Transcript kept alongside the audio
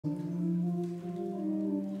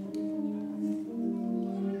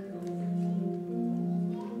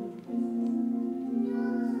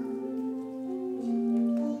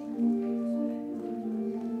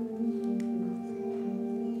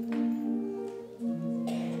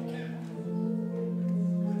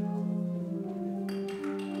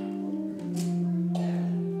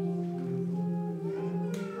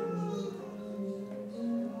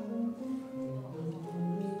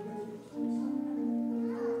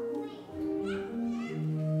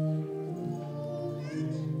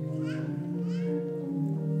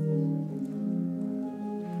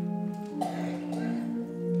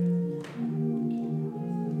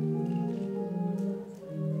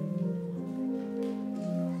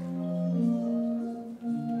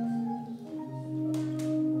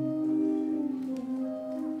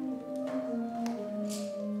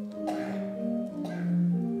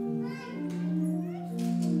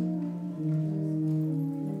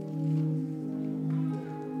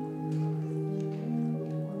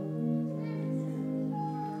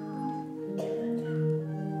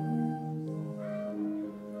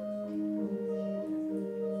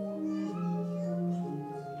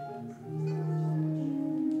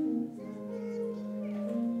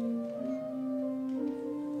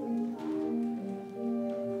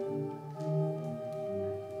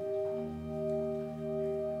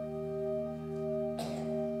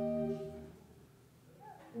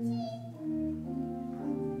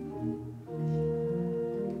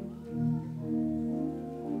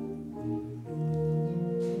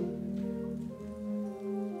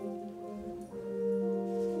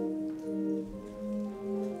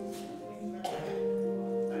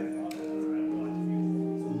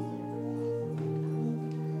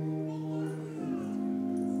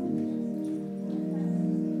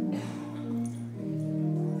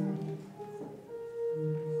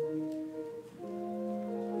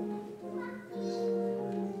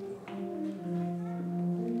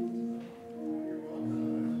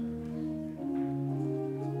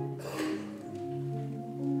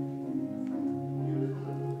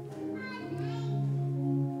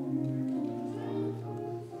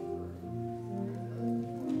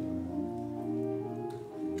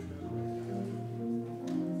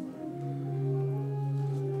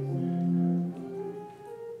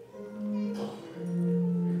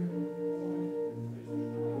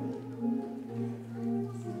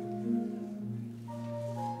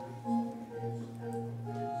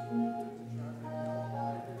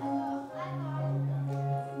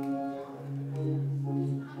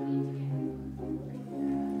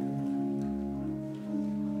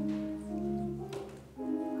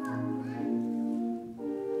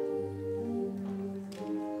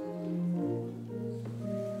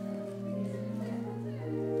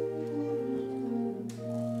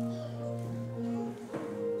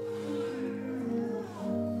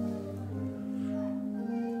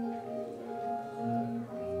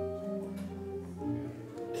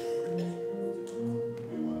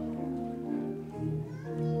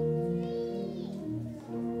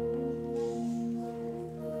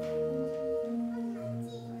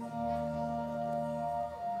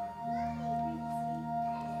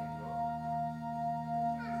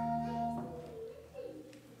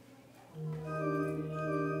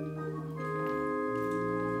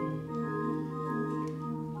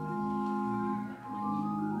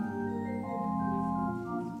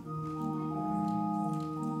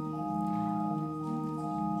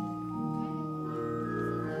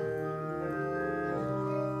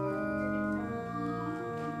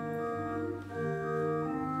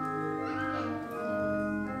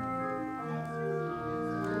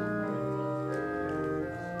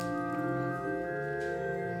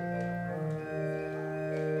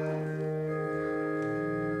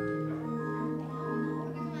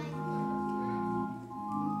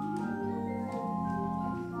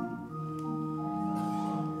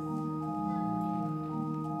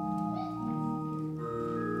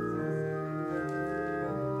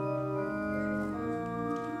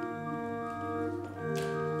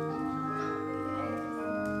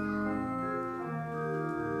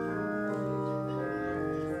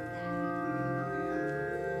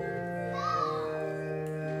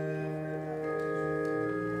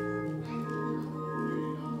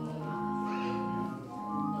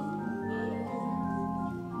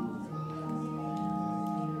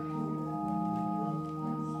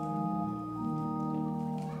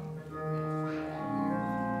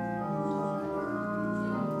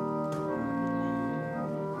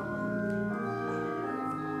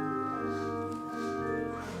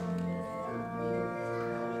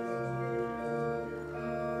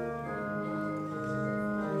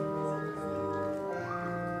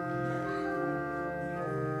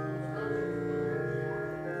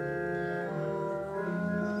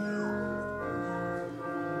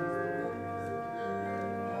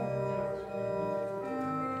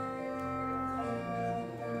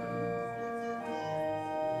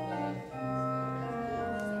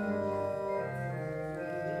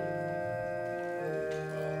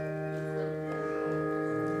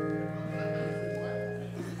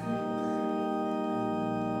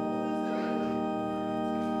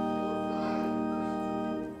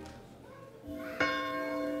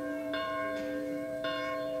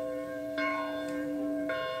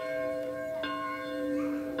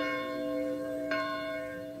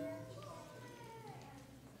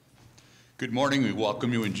Good morning. We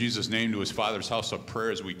welcome you in Jesus' name to his Father's house of prayer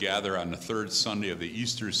as we gather on the third Sunday of the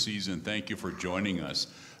Easter season. Thank you for joining us.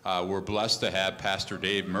 We're blessed to have Pastor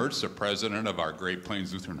Dave Mertz, the president of our Great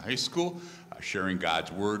Plains Lutheran High School, sharing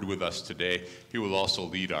God's word with us today. He will also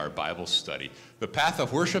lead our Bible study. The path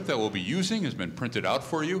of worship that we'll be using has been printed out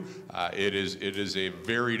for you. It is a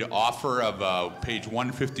varied offer of page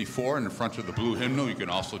 154 in the front of the blue hymnal. You can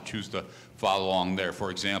also choose to follow along there. For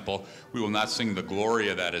example, we will not sing the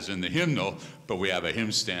Gloria that is in the hymnal, but we have a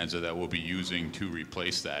hymn stanza that we'll be using to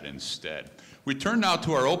replace that instead. We turn now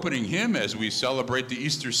to our opening hymn as we celebrate the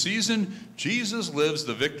Easter season, Jesus Lives,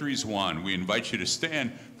 the Victory's Won. We invite you to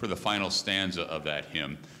stand for the final stanza of that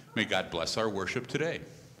hymn. May God bless our worship today.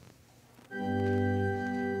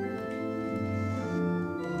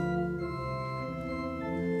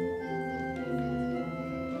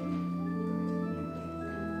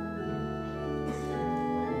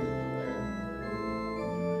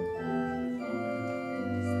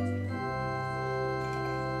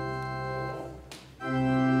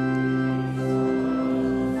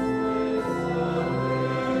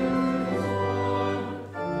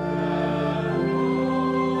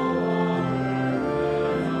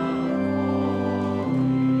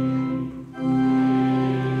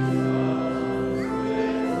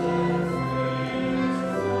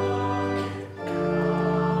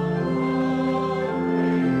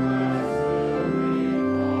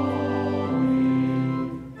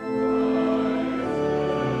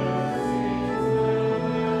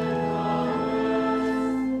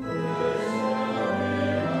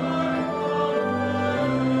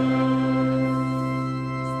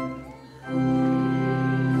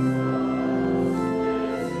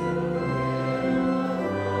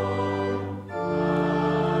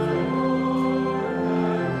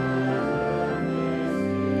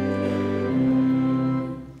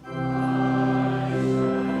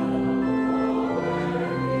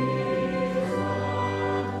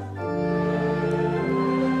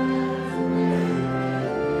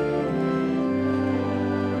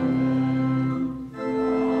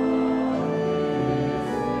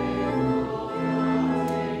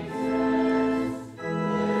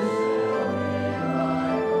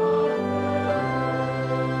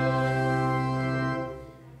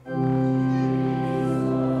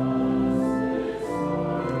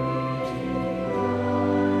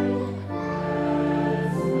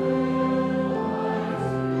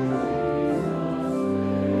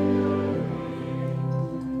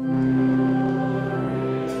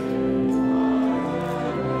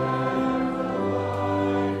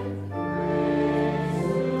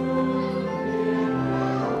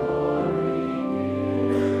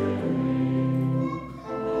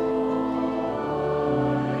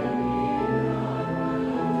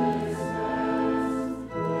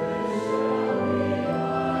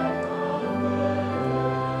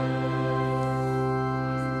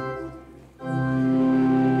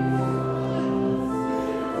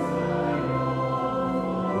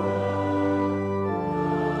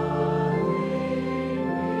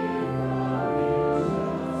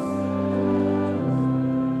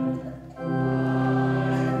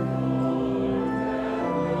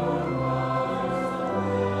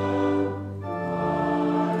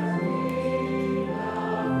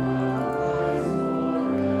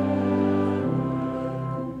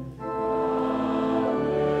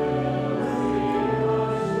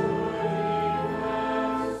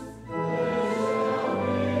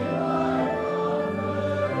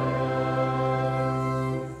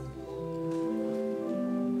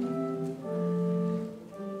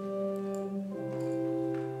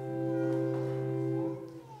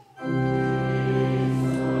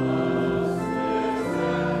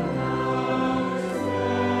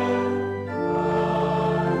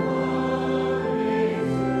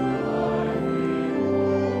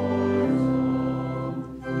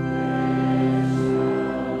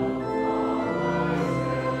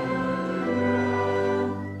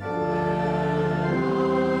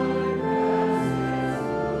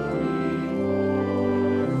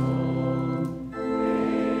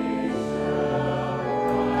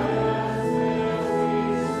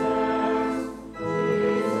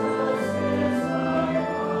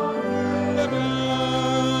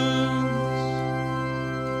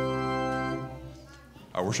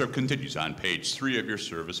 Our worship continues on page 3 of your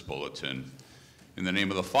service bulletin. In the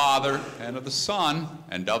name of the Father, and of the Son,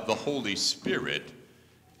 and of the Holy Spirit,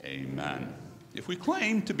 amen. If we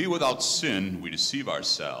claim to be without sin, we deceive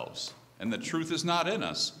ourselves, and the truth is not in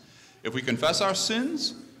us. If we confess our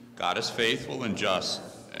sins, God is faithful and just,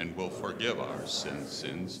 and will forgive our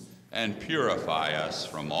sins, and purify us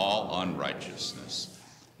from all unrighteousness.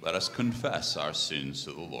 Let us confess our sins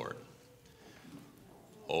to the Lord.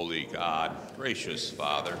 Holy God, gracious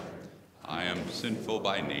Father, I am sinful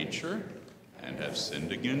by nature and have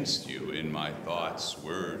sinned against you in my thoughts,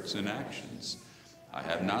 words, and actions. I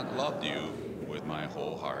have not loved you with my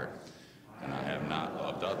whole heart, and I have not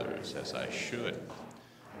loved others as I should.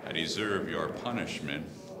 I deserve your punishment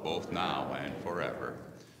both now and forever.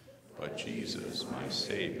 But Jesus, my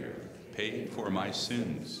Savior, paid for my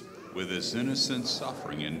sins with his innocent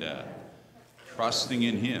suffering and death. Trusting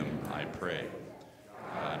in him, I pray,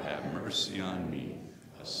 God have mercy on me,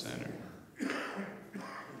 a sinner.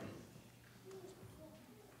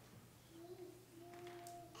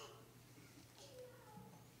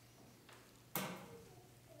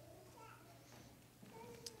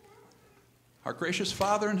 Our gracious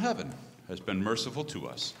Father in heaven has been merciful to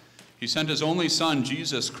us. He sent his only Son,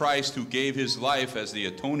 Jesus Christ, who gave his life as the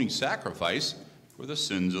atoning sacrifice for the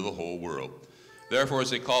sins of the whole world. Therefore,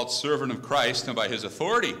 as a called servant of Christ, and by his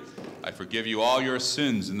authority, I forgive you all your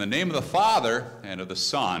sins in the name of the Father, and of the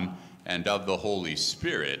Son, and of the Holy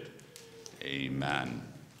Spirit. Amen.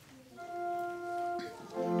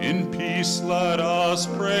 In peace let us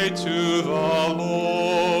pray to the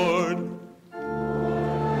Lord.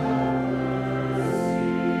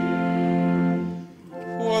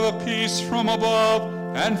 For the peace from above,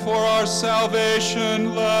 and for our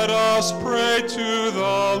salvation, let us pray to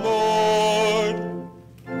the Lord.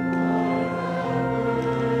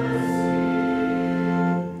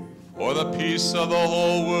 For the peace of the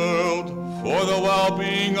whole world, for the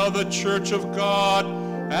well-being of the Church of God,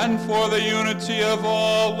 and for the unity of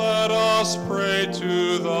all, let us pray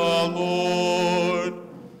to the Lord.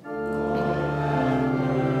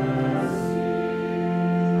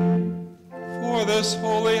 For this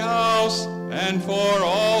holy house, and for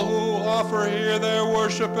all who offer here their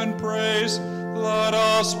worship and praise, let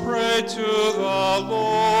us pray to the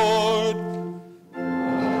Lord.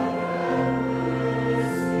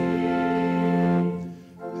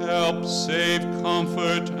 Help, save,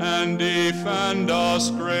 comfort, and defend us,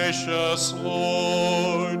 gracious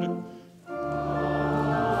Lord.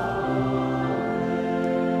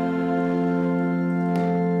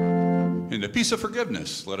 In the peace of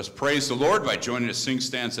forgiveness, let us praise the Lord by joining to sing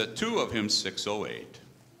stanza 2 of hymn 608.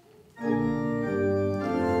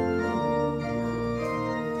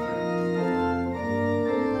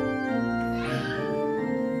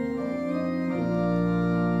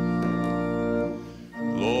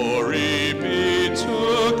 Glory be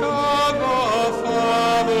to God the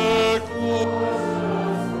Father,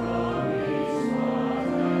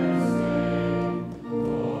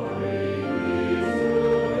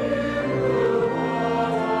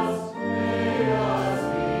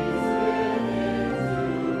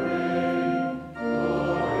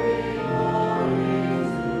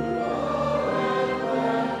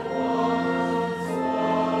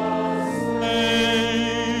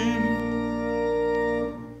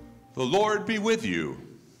 The Lord be with you.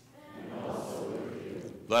 And also with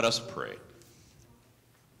you. Let us pray.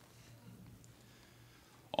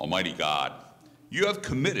 Almighty God, you have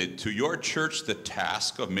committed to your church the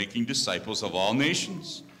task of making disciples of all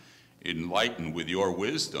nations. Enlighten with your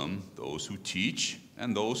wisdom those who teach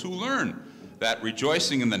and those who learn, that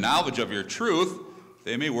rejoicing in the knowledge of your truth,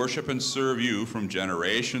 they may worship and serve you from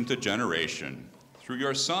generation to generation. Through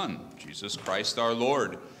your Son, Jesus Christ our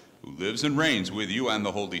Lord, who lives and reigns with you and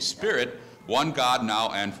the Holy Spirit, one God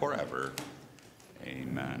now and forever.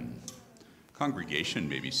 Amen. Congregation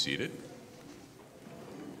may be seated.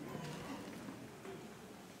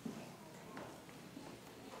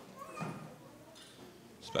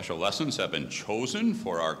 Special lessons have been chosen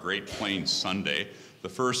for our Great Plains Sunday. The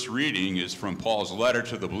first reading is from Paul's letter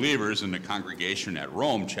to the believers in the congregation at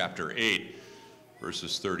Rome, chapter 8,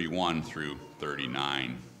 verses 31 through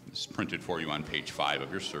 39. It's printed for you on page 5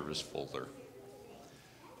 of your service folder.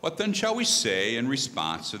 What then shall we say in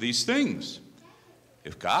response to these things?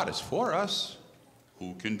 If God is for us,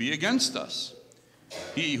 who can be against us?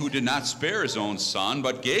 He who did not spare his own Son,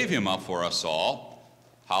 but gave him up for us all,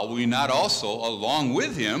 how will we not also, along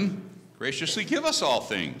with him, graciously give us all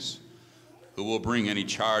things? Who will bring any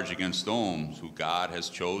charge against those who God has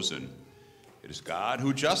chosen? It is God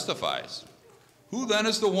who justifies. Who then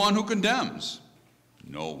is the one who condemns?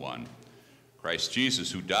 No one. Christ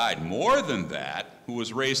Jesus, who died, more than that, who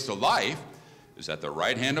was raised to life, is at the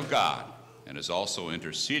right hand of God and is also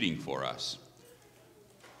interceding for us.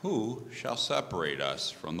 Who shall separate us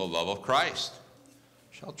from the love of Christ?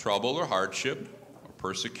 Shall trouble or hardship, or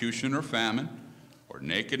persecution or famine, or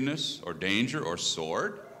nakedness, or danger, or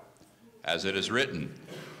sword? As it is written,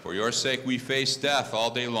 for your sake we face death all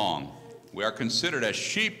day long. We are considered as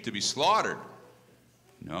sheep to be slaughtered.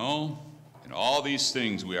 No, in In all these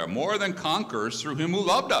things we are more than conquerors through him who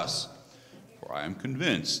loved us. For I am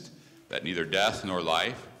convinced that neither death nor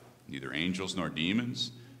life, neither angels nor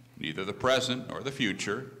demons, neither the present nor the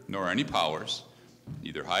future, nor any powers,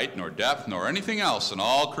 neither height nor depth nor anything else in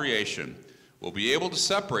all creation will be able to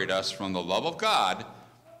separate us from the love of God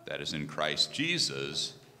that is in Christ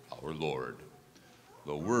Jesus our Lord.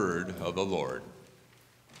 The word of the Lord.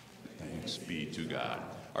 Thanks be to God.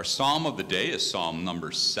 Our psalm of the day is Psalm number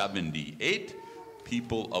 78.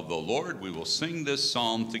 People of the Lord, we will sing this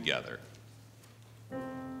psalm together.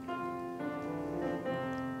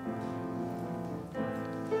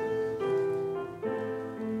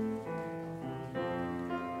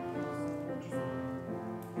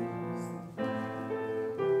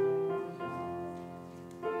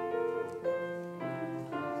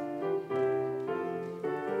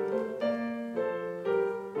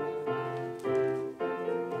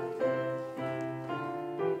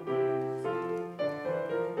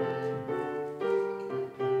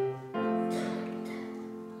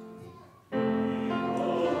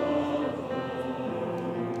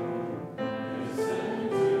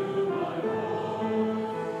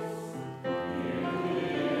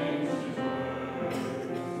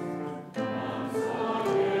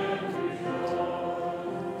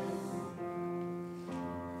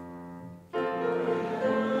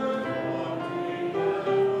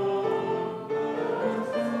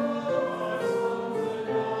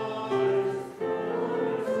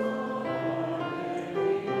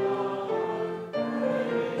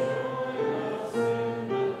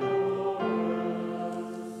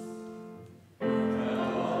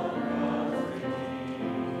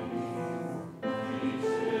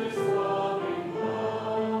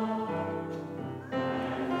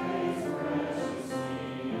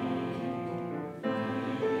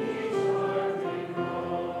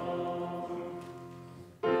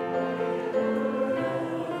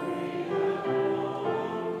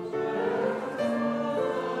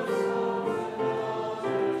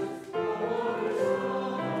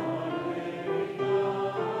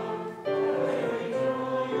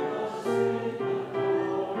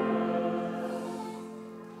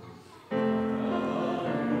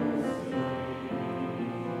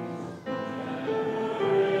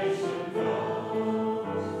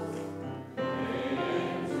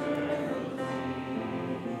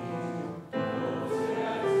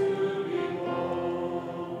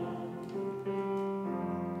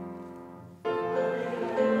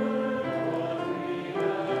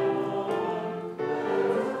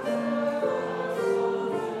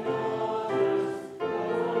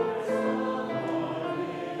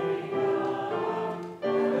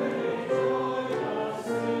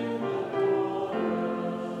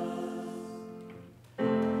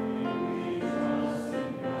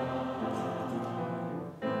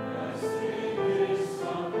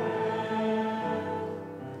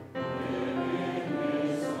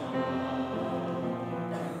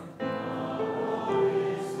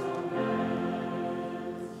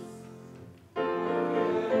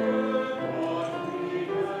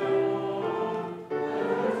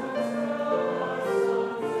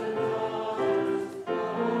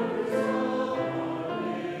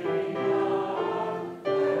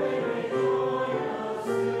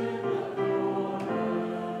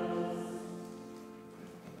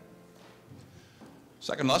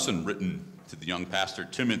 Second lesson written to the young pastor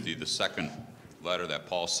Timothy, the second letter that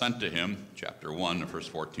Paul sent to him, chapter 1, the first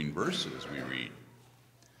 14 verses we read.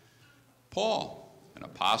 Paul, an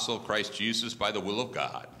apostle of Christ Jesus by the will of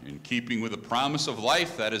God, in keeping with the promise of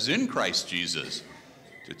life that is in Christ Jesus,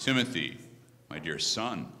 to Timothy, my dear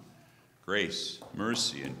son, grace,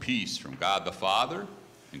 mercy, and peace from God the Father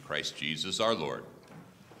and Christ Jesus our Lord.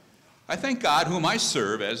 I thank God whom I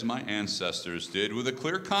serve as my ancestors did with a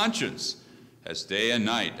clear conscience, as day and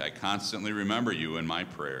night I constantly remember you in my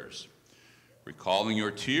prayers. Recalling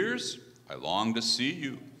your tears, I long to see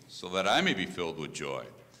you, so that I may be filled with joy.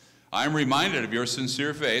 I am reminded of your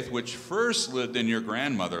sincere faith, which first lived in your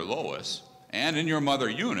grandmother Lois, and in your mother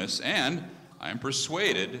Eunice, and I am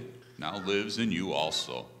persuaded now lives in you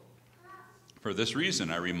also. For this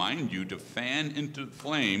reason, I remind you to fan into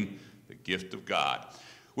flame the gift of God,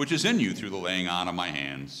 which is in you through the laying on of my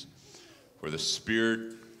hands. For the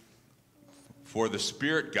Spirit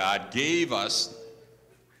God gave us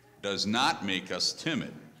does not make us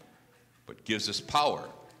timid, but gives us power,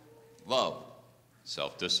 love,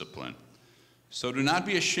 self-discipline. So do not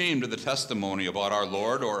be ashamed of the testimony about our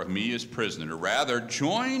Lord or of me as prisoner. Rather,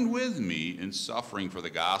 join with me in suffering for the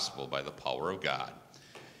gospel by the power of God.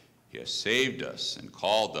 He has saved us and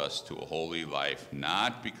called us to a holy life,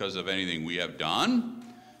 not because of anything we have done,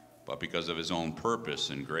 but because of his own purpose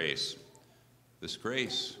and grace, This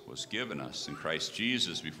grace was given us in Christ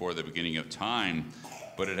Jesus before the beginning of time,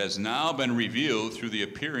 but it has now been revealed through the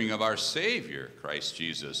appearing of our Savior, Christ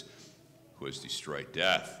Jesus, who has destroyed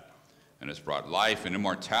death and has brought life and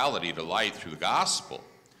immortality to light through the gospel.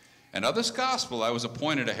 And of this gospel I was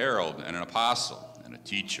appointed a herald and an apostle and a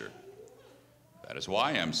teacher. That is why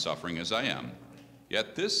I am suffering as I am.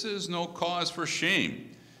 Yet this is no cause for shame,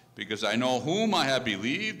 because I know whom I have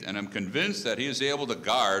believed, and am convinced that he is able to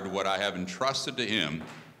guard what I have entrusted to him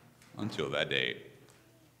until that day.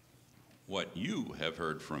 What you have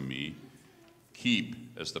heard from me, keep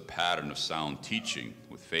as the pattern of sound teaching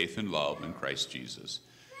with faith and love in Christ Jesus.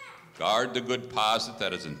 Guard the good deposit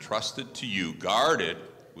that is entrusted to you. Guard it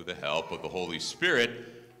with the help of the Holy Spirit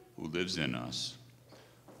who lives in us.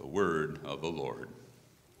 The word of the Lord.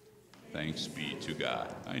 Thanks be to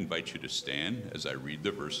God. I invite you to stand as I read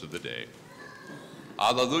the verse of the day.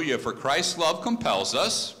 Hallelujah, for Christ's love compels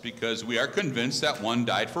us, because we are convinced that one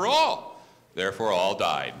died for all. Therefore all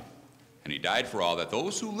died. And he died for all, that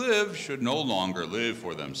those who live should no longer live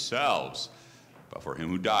for themselves, but for him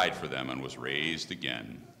who died for them and was raised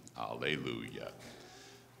again. Alleluia.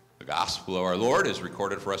 The gospel of our Lord is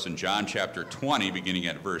recorded for us in John chapter 20, beginning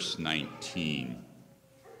at verse 19.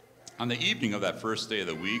 On the evening of that first day of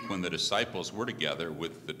the week, when the disciples were together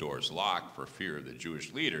with the doors locked for fear of the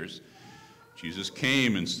Jewish leaders, Jesus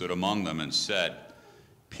came and stood among them and said,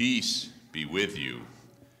 "Peace be with you."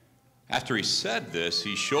 After he said this,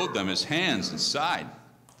 he showed them his hands and side.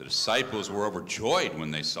 The disciples were overjoyed when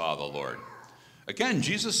they saw the Lord. Again,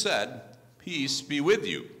 Jesus said, "Peace be with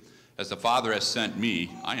you. As the Father has sent me,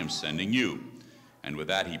 I am sending you." And with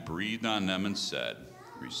that he breathed on them and said,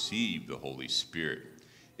 "Receive the Holy Spirit.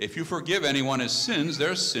 If you forgive anyone his sins,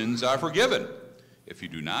 their sins are forgiven. If you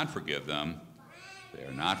do not forgive them, they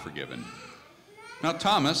are not forgiven." Now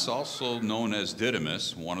Thomas, also known as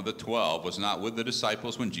Didymus, one of the 12, was not with the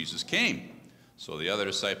disciples when Jesus came. So the other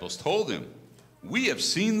disciples told him, "We have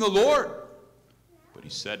seen the Lord." But he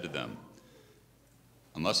said to them,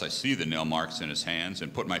 "Unless I see the nail marks in his hands,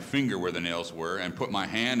 and put my finger where the nails were, and put my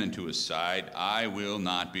hand into his side, I will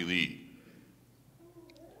not believe."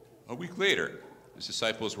 A week later, his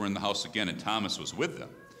disciples were in the house again, and Thomas was with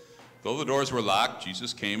them. Though the doors were locked,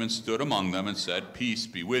 Jesus came and stood among them and said, "Peace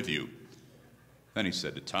be with you." Then he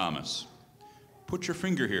said to Thomas, "Put your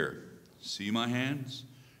finger here. See my hands?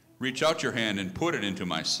 Reach out your hand and put it into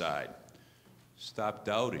my side. Stop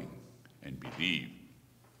doubting and believe."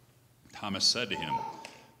 Thomas said to him,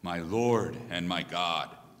 "My Lord and my God."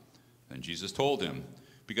 Then Jesus told him,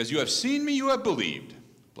 "Because you have seen me, you have believed.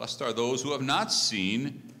 Blessed are those who have not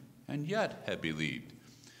seen and yet have believed."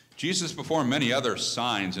 Jesus performed many other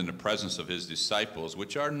signs in the presence of his disciples,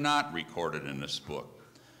 which are not recorded in this book.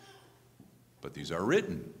 But these are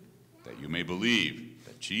written, that you may believe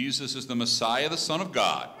that Jesus is the Messiah, the Son of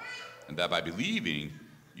God, and that by believing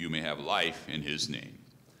you may have life in his name.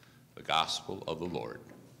 The gospel of the Lord.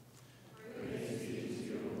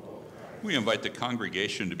 We invite the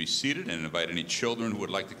congregation to be seated and invite any children who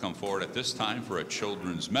would like to come forward at this time for a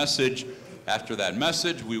children's message. After that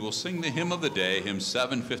message, we will sing the hymn of the day, hymn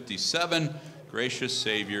 757, "Gracious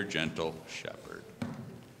Savior, Gentle Shepherd."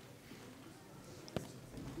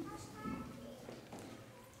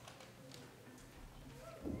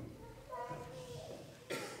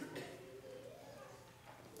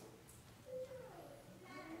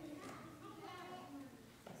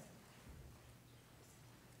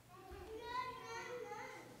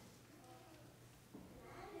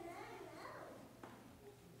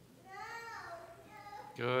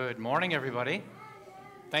 Good morning, everybody.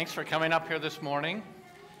 Thanks for coming up here this morning.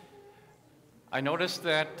 I noticed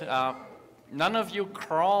that none of you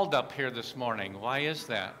crawled up here this morning. Why is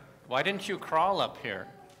that? Why didn't you crawl up here?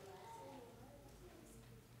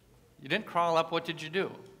 You didn't crawl up. What did you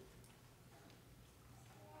do?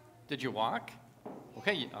 Did you walk?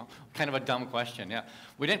 Okay, kind of a dumb question, yeah.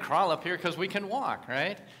 We didn't crawl up here because we can walk,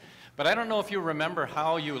 right? But I don't know if you remember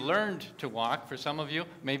how you learned to walk. For some of you,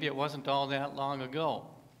 maybe it wasn't all that long ago.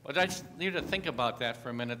 But I just need you to think about that for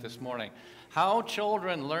a minute this morning. How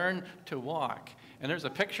children learn to walk. And there's a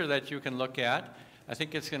picture that you can look at. I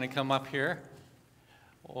think it's going to come up here,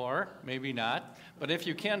 or maybe not. But if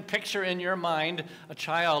you can, picture in your mind a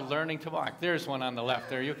child learning to walk. There's one on the left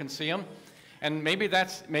there. You can see him. And maybe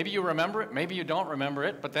you remember it, maybe you don't remember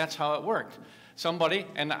it, but that's how it worked. Somebody,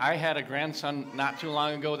 and I had a grandson not too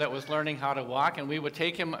long ago that was learning how to walk, and we would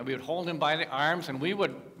take him, we would hold him by the arms, and we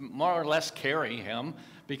would more or less carry him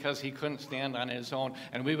because he couldn't stand on his own,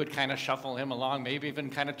 and we would kind of shuffle him along, maybe even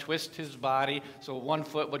kind of twist his body so one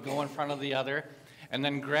foot would go in front of the other, and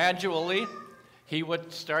then gradually he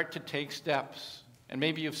would start to take steps. And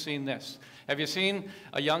maybe you've seen this. Have you seen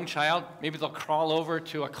a young child? Maybe they'll crawl over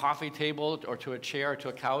to a coffee table or to a chair or to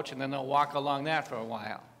a couch, and then they'll walk along that for a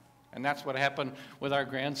while. And that's what happened with our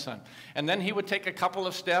grandson. And then he would take a couple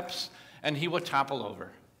of steps, and he would topple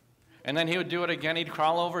over. And then he would do it again. He'd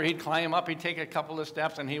crawl over, he'd climb up, he'd take a couple of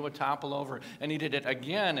steps, and he would topple over. And he did it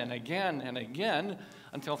again and again and again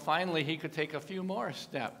until finally he could take a few more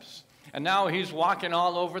steps. And now he's walking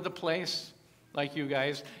all over the place like you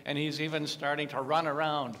guys, and he's even starting to run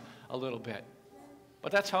around a little bit.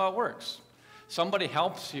 But that's how it works. Somebody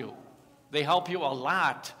helps you. They help you a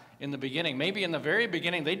lot in the beginning. Maybe in the very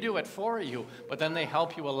beginning they do it for you, but then they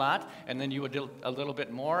help you a lot, and then you would do a little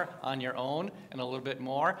bit more on your own and a little bit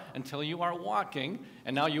more until you are walking.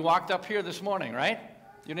 And now you walked up here this morning, right?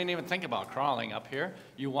 You didn't even think about crawling up here.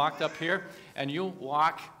 You walked up here, and you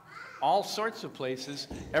walk all sorts of places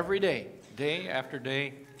every day, day after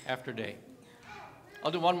day after day.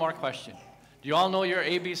 I'll do one more question. Do you all know your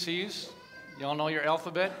ABCs? You all know your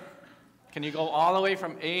alphabet? Can you go all the way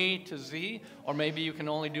from A to Z? Or maybe you can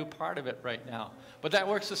only do part of it right now. But that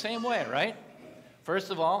works the same way, right? First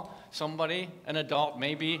of all, somebody, an adult,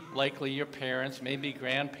 maybe likely your parents, maybe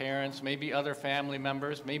grandparents, maybe other family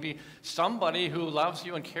members, maybe somebody who loves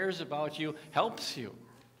you and cares about you helps you.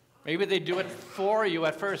 Maybe they do it for you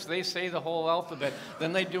at first. They say the whole alphabet.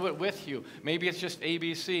 Then they do it with you. Maybe it's just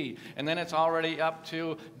ABC, and then it's already up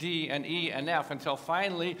to D and E and F until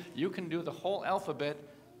finally you can do the whole alphabet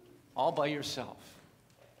all by yourself.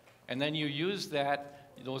 And then you use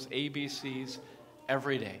those ABCs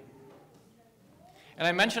every day. And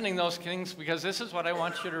I'm mentioning those things because this is what I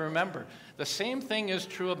want you to remember. The same thing is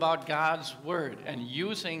true about God's Word and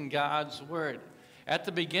using God's Word. At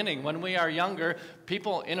the beginning, when we are younger,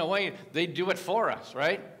 people, in a way, they do it for us,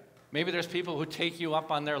 right? Maybe there's people who take you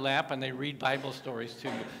up on their lap and they read Bible stories to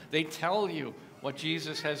you. They tell you what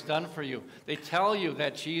Jesus has done for you. They tell you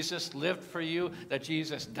that Jesus lived for you, that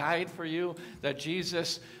Jesus died for you, that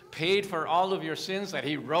Jesus paid for all of your sins, that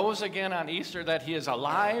he rose again on Easter, that he is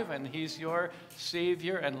alive and he's your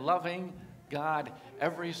Savior and loving God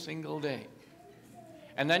every single day.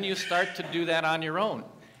 And then you start to do that on your own,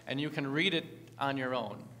 and you can read it on your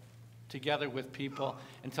own, together with people,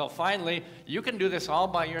 until finally you can do this all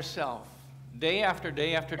by yourself. Day after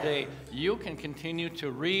day after day, you can continue to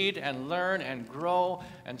read and learn and grow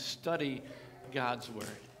and study God's Word.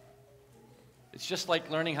 It's just like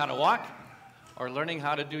learning how to walk or learning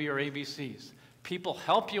how to do your ABCs. People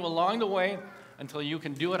help you along the way until you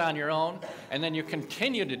can do it on your own, and then you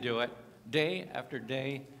continue to do it day after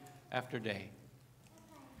day after day.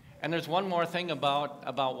 And there's one more thing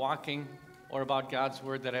about walking or about God's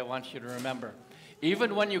Word that I want you to remember.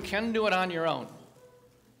 Even when you can do it on your own,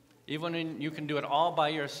 even when you can do it all by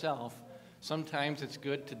yourself, sometimes it's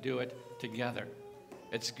good to do it together.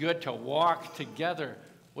 It's good to walk together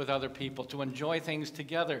with other people, to enjoy things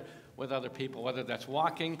together with other people, whether that's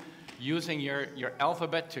walking, using your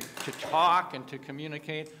alphabet to talk and to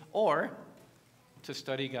communicate, or to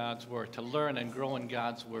study God's Word, to learn and grow in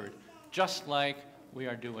God's Word, just like we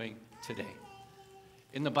are doing today.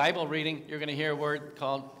 In the Bible reading, you're going to hear a word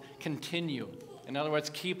called continue. In other words,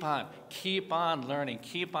 keep on learning,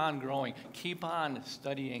 keep on growing, keep on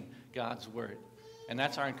studying God's Word. And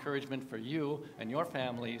that's our encouragement for you and your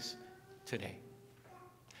families today.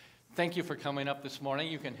 Thank you for coming up this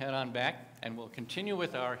morning. You can head on back, and we'll continue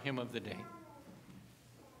with our hymn of the day.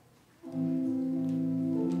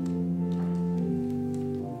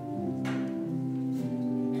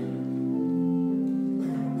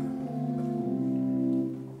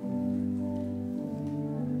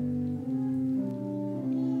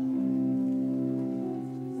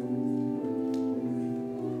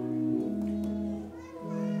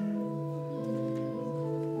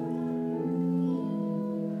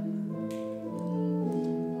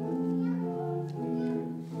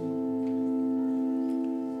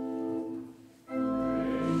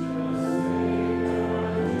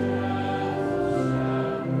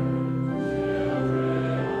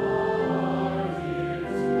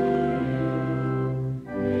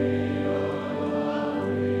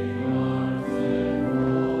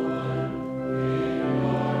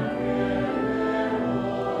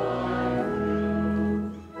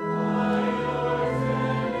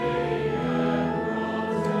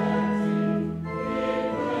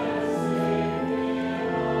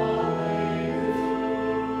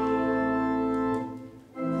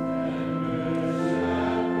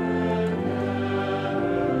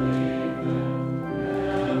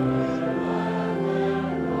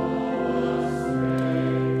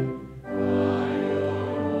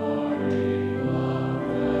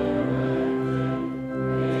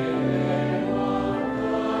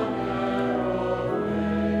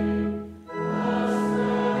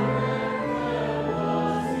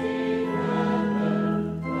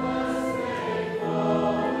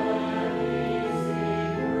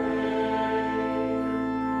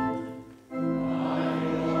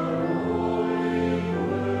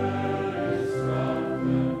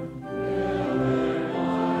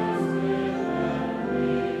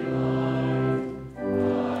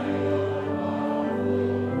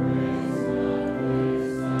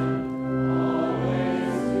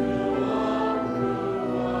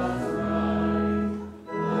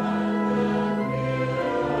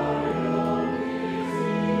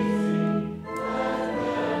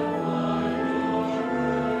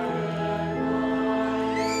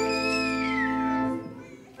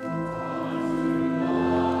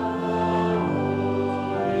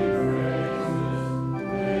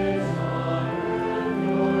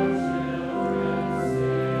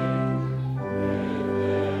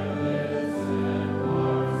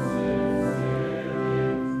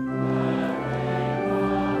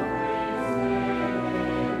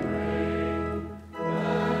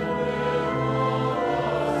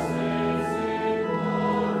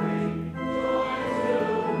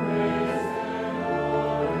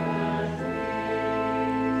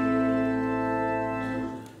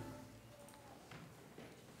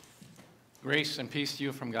 Grace and peace to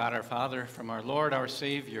you from God our Father, from our Lord, our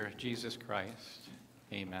Savior, Jesus Christ.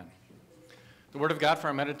 Amen. The word of God for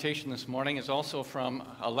our meditation this morning is also from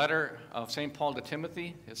a letter of St. Paul to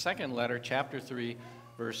Timothy, his second letter, chapter 3,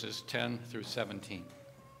 verses 10 through 17.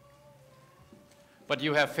 But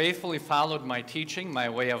you have faithfully followed my teaching, my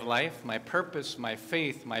way of life, my purpose, my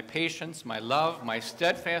faith, my patience, my love, my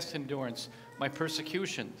steadfast endurance, my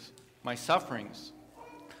persecutions, my sufferings,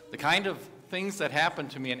 the kind of things that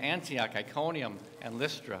happened to me in Antioch, Iconium, and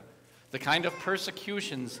Lystra, the kind of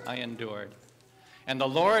persecutions I endured. And the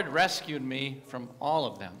Lord rescued me from all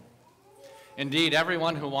of them. Indeed,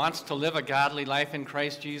 everyone who wants to live a godly life in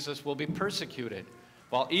Christ Jesus will be persecuted,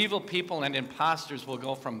 while evil people and impostors will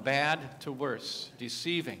go from bad to worse,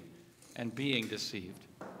 deceiving and being deceived.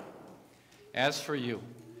 As for you,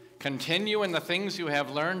 continue in the things you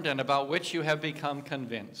have learned and about which you have become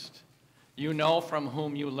convinced. You know from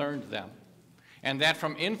whom you learned them, and that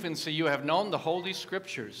from infancy you have known the Holy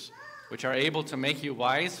Scriptures, which are able to make you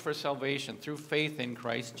wise for salvation through faith in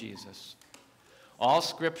Christ Jesus. All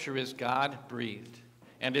Scripture is God-breathed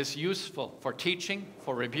and is useful for teaching,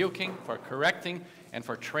 for rebuking, for correcting, and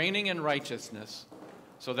for training in righteousness,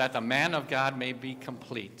 so that the man of God may be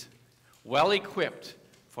complete, well equipped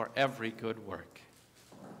for every good work.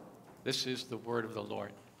 This is the word of the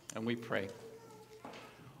Lord, and we pray.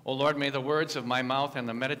 O Lord, may the words of my mouth and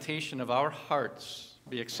the meditation of our hearts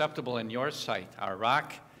be acceptable in your sight, our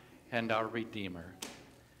rock and our Redeemer.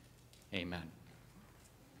 Amen.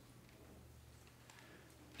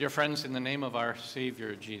 Dear friends, in the name of our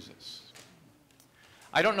Savior Jesus,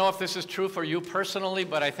 I don't know if this is true for you personally,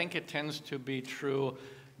 but I think it tends to be true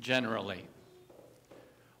generally.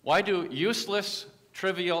 Why do useless,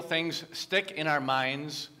 trivial things stick in our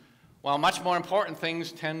minds while much more important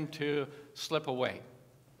things tend to slip away?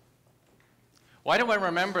 Why do I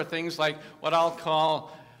remember things like what I'll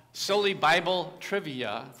call silly Bible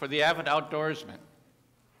trivia for the avid outdoorsman?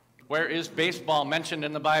 Where is baseball mentioned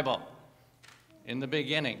in the Bible? In the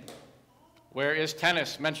beginning. Where is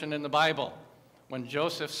tennis mentioned in the Bible? When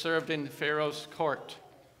Joseph served in Pharaoh's court.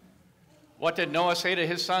 What did Noah say to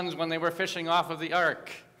his sons when they were fishing off of the ark?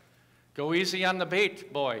 Go easy on the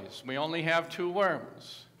bait, boys. We only have 2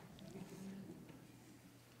 worms.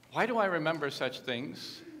 Why do I remember such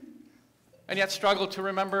things, and yet struggle to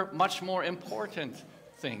remember much more important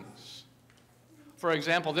things? For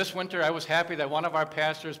example, this winter I was happy that one of our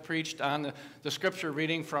pastors preached on the scripture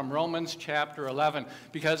reading from Romans chapter 11,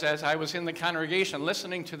 because as I was in the congregation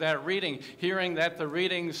listening to that reading, hearing that the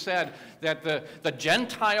reading said that the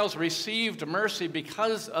Gentiles received mercy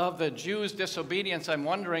because of the Jews' disobedience, I'm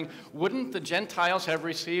wondering, wouldn't the Gentiles have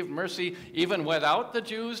received mercy even without the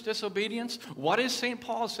Jews' disobedience? What is St.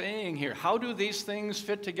 Paul saying here? How do these things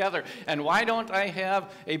fit together? And why don't I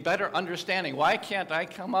have a better understanding? Why can't I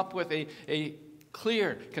come up with a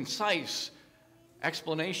clear, concise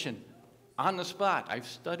explanation on the spot? I've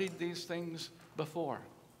studied these things before.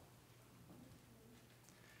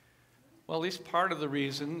 Well, at least part of the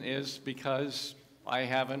reason is because I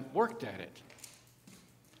haven't worked at it.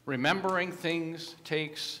 Remembering things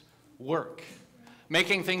takes work.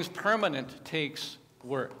 Making things permanent takes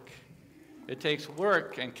work. It takes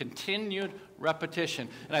work and continued repetition.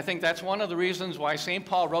 And I think that's one of the reasons why St.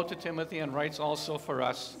 Paul wrote to Timothy and writes also for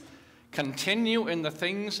us, continue in the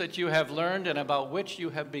things that you have learned and about which you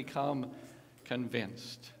have become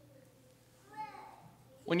convinced.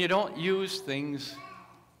 When you don't use things,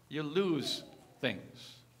 you lose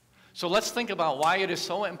things. So let's think about why it is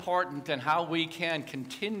so important and how we can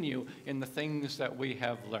continue in the things that we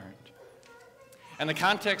have learned. And the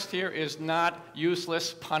context here is not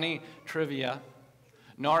useless, punny trivia,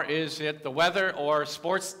 nor is it the weather or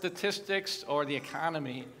sports statistics or the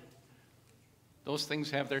economy. Those things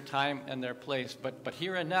have their time and their place. But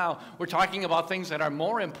here and now, we're talking about things that are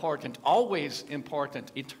more important, always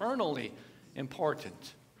important, eternally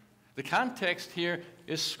important. The context here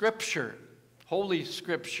is Scripture, Holy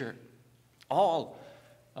Scripture, all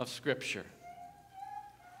of Scripture.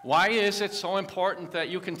 Why is it so important that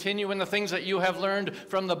you continue in the things that you have learned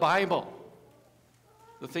from the Bible?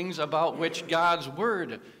 The things about which God's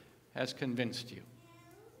Word has convinced you.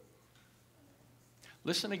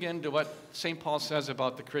 Listen again to what St. Paul says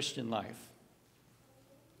about the Christian life.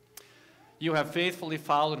 You have faithfully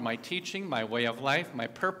followed my teaching, my way of life, my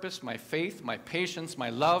purpose, my faith, my patience, my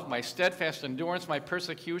love, my steadfast endurance, my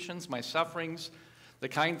persecutions, my sufferings, the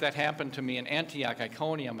kind that happened to me in Antioch,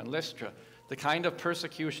 Iconium, and Lystra, the kind of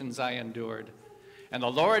persecutions I endured. And the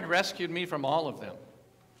Lord rescued me from all of them.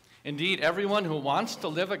 Indeed, everyone who wants to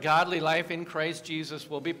live a godly life in Christ Jesus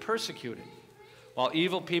will be persecuted, while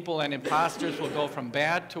evil people and impostors will go from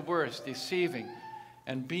bad to worse, deceiving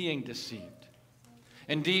and being deceived.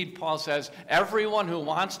 Indeed, Paul says, everyone who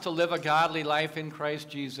wants to live a godly life in Christ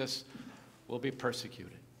Jesus will be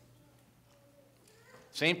persecuted.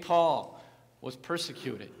 St. Paul was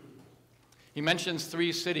persecuted. He mentions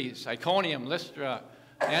 3 cities, Iconium, Lystra,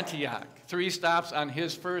 Antioch, 3 stops on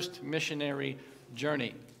his first missionary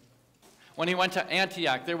journey. When he went to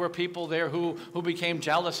Antioch, there were people there who became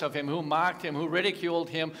jealous of him, who mocked him, who ridiculed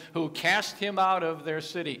him, who cast him out of their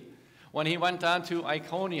city. When he went on to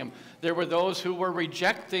Iconium, there were those who were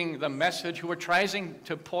rejecting the message, who were trying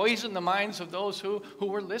to poison the minds of those who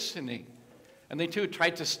were listening. And they too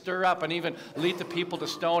tried to stir up and even lead the people to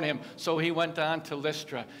stone him. So he went on to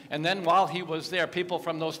Lystra. And then while he was there, people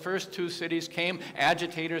from those first 2 cities came,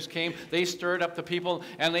 agitators came, they stirred up the people,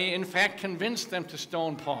 and they in fact convinced them to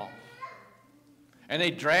stone Paul. And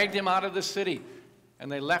they dragged him out of the city,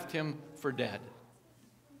 and they left him for dead.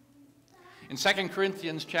 In 2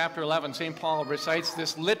 Corinthians chapter 11, St. Paul recites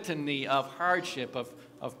this litany of hardship,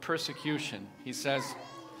 of persecution. He says,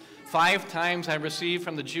 5 times I received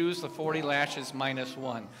from the Jews the 40 lashes minus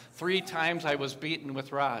 1. 3 times I was beaten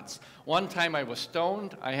with rods. 1 time I was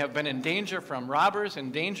stoned. I have been in danger from robbers,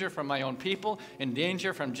 in danger from my own people, in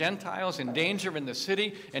danger from Gentiles, in danger in the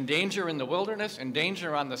city, in danger in the wilderness, in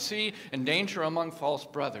danger on the sea, in danger among false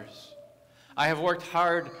brothers. I have worked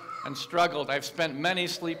hard and struggled. I've spent many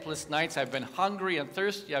sleepless nights. I've been hungry and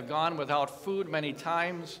thirsty. I've gone without food many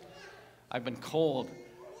times. I've been cold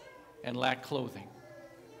and lacked clothing.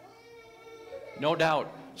 No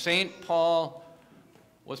doubt, St. Paul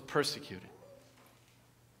was persecuted.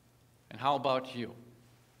 And how about you?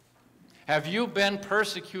 Have you been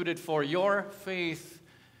persecuted for your faith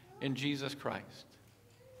in Jesus Christ?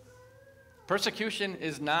 Persecution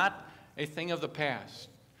is not a thing of the past.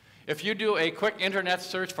 If you do a quick internet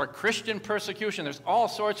search for Christian persecution, there's all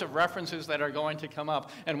sorts of references that are going to come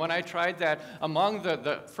up. And when I tried that, among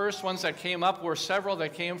the first ones that came up were several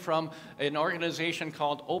that came from an organization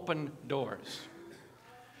called Open Doors.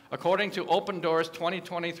 According to Open Doors'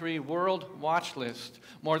 2023 World Watch List,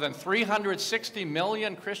 more than 360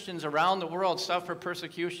 million Christians around the world suffer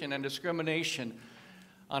persecution and discrimination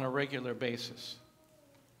on a regular basis.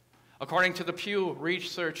 According to the Pew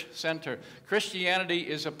Research Center, Christianity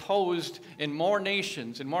is opposed in more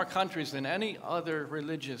nations, in more countries than any other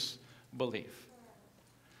religious belief.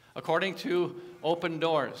 According to Open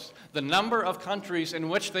Doors, the number of countries in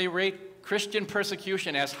which they rate Christian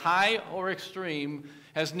persecution as high or extreme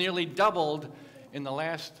has nearly doubled in the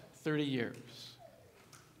last 30 years.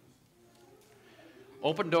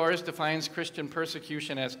 Open Doors defines Christian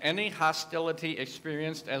persecution as any hostility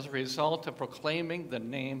experienced as a result of proclaiming the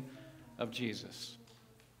name of Jesus.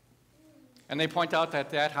 And they point out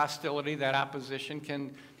that that hostility, that opposition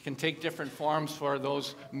can take different forms for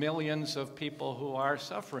those millions of people who are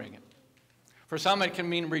suffering it. For some, it can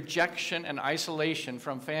mean rejection and isolation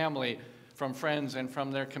from family, from friends, and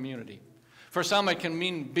from their community. For some, it can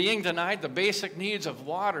mean being denied the basic needs of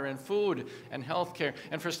water and food and health care.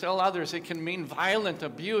 And for still others, it can mean violent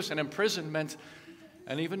abuse and imprisonment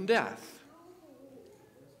and even death.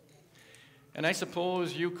 And I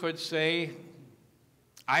suppose you could say,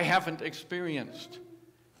 I haven't experienced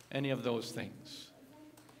any of those things.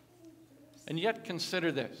 And yet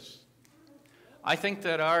consider this. I think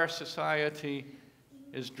that our society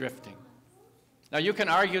is drifting. Now, you can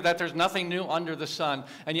argue that there's nothing new under the sun,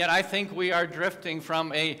 and yet I think we are drifting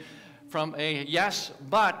from a yes,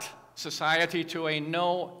 but society to a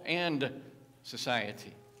no and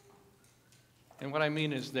society. And what I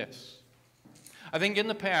mean is this. I think in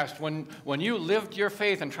the past, when you lived your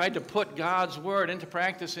faith and tried to put God's word into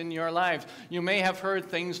practice in your lives, you may have heard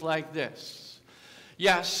things like this.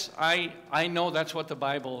 Yes, I know that's what the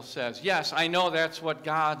Bible says. Yes, I know that's what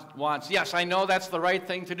God wants. Yes, I know that's the right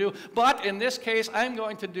thing to do. But in this case, I'm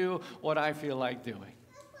going to do what I feel like doing.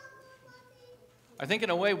 I think in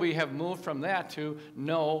a way we have moved from that to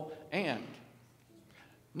no and.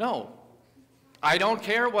 No, I don't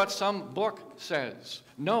care what some book says.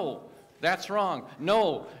 No, that's wrong.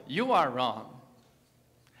 No, you are wrong.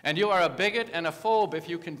 And you are a bigot and a phobe if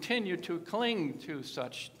you continue to cling to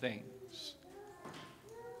such things.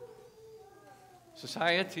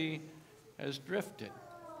 Society has drifted.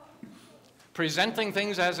 Presenting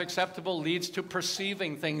things as acceptable leads to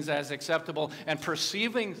perceiving things as acceptable, and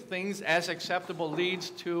perceiving things as acceptable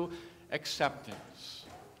leads to acceptance.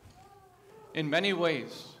 In many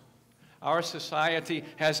ways, our society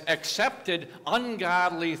has accepted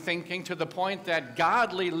ungodly thinking to the point that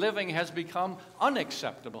godly living has become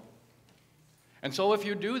unacceptable. And so if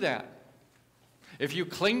you do that, if you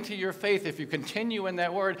cling to your faith, if you continue in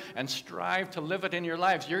that word and strive to live it in your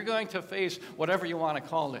lives, you're going to face whatever you want to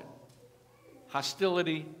call it.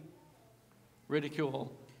 Hostility, ridicule,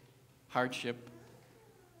 hardship,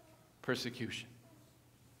 persecution.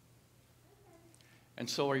 And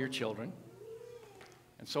so are your children,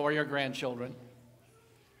 and so are your grandchildren,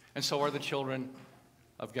 and so are the children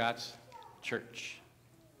of God's church.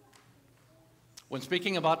 When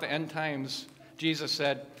speaking about the end times, Jesus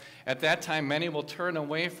said, "At that time many will turn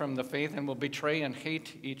away from the faith and will betray and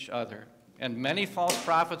hate each other. And many false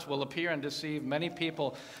prophets will appear and deceive many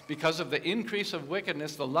people. Because of the increase of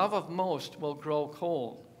wickedness, the love of most will grow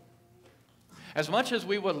cold." As much as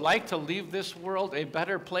we would like to leave this world a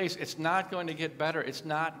better place, it's not going to get better. It's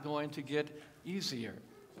not going to get easier.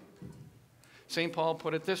 St. Paul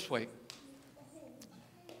put it this way: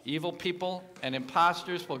 evil people and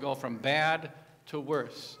impostors will go from bad to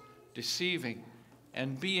worse, deceiving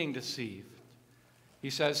and being deceived. He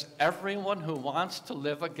says, everyone who wants to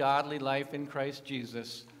live a godly life in Christ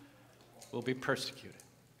Jesus will be persecuted.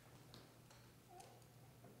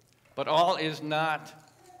 But all is not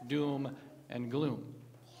doom and gloom.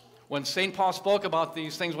 When St. Paul spoke about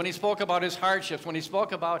these things, when he spoke about his hardships, when he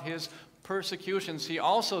spoke about his persecutions, he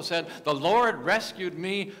also said, "The Lord rescued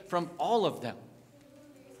me from all of them."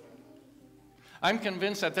 I'm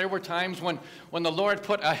convinced that there were times when the Lord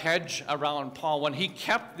put a hedge around Paul, when he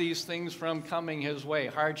kept these things from coming his way,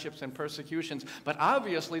 hardships and persecutions. But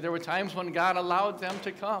obviously there were times when God allowed them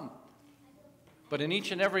to come. But in each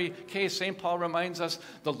and every case, St. Paul reminds us,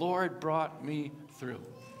 the Lord brought me through.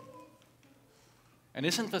 And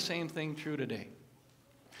isn't the same thing true today?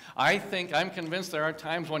 I'm convinced there are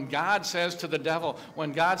times when God says to the devil,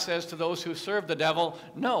 when God says to those who serve the devil,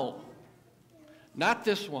 "No, not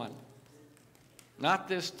this one. Not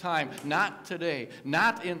this time, not today,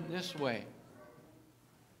 not in this way."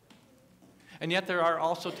 And yet there are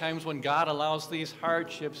also times when God allows these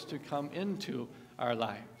hardships to come into our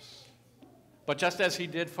lives. But just as he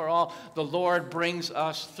did for all, the Lord brings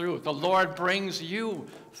us through. The Lord brings you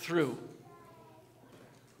through.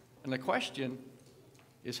 And the question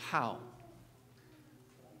is how?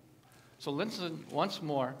 So listen once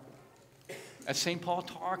more as St. Paul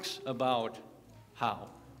talks about how.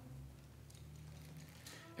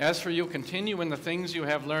 "As for you, continue in the things you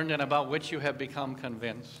have learned and about which you have become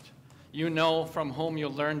convinced. You know from whom you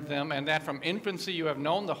learned them, and that from infancy you have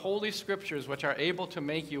known the Holy Scriptures, which are able to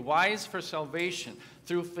make you wise for salvation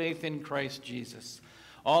through faith in Christ Jesus.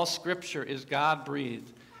 All Scripture is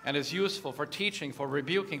God-breathed and is useful for teaching, for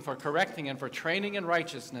rebuking, for correcting, and for training in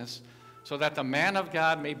righteousness, so that the man of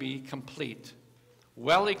God may be complete,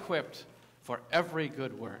 well equipped for every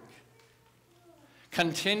good work.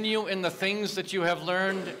 Continue in the things that you have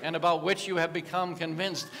learned and about which you have become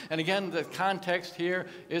convinced." And again, the context here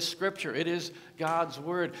is Scripture. It is God's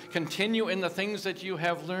Word. Continue in the things that you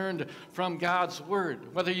have learned from God's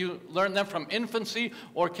Word, whether you learned them from infancy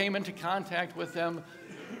or came into contact with them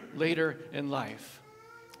later in life.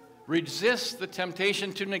 Resist the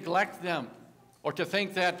temptation to neglect them or to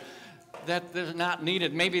think that they're not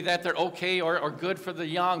needed, maybe that they're okay or good for the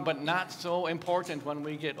young, but not so important when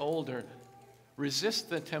we get older. Resist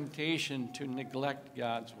the temptation to neglect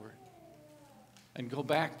God's Word and go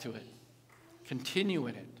back to it. Continue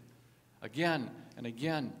in it again and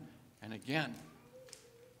again and again.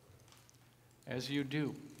 As you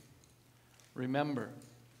do, remember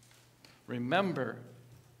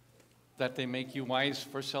that they make you wise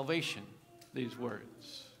for salvation, these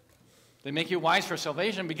words. They make you wise for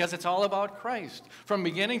salvation because it's all about Christ. From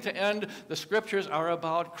beginning to end, the Scriptures are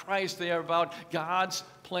about Christ. They are about God's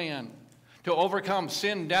plan to overcome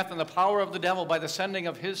sin, death, and the power of the devil by the sending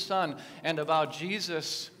of his Son, and about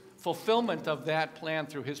Jesus' fulfillment of that plan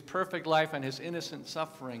through his perfect life and his innocent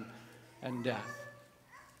suffering and death.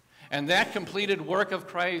 And that completed work of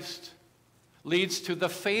Christ leads to the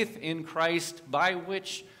faith in Christ by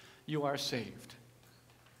which you are saved.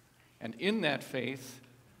 And in that faith,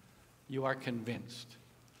 you are convinced.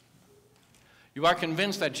 You are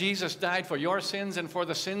convinced that Jesus died for your sins and for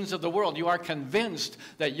the sins of the world. You are convinced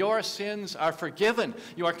that your sins are forgiven.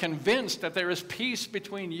 You are convinced that there is peace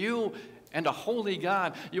between you and a holy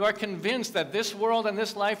God. You are convinced that this world and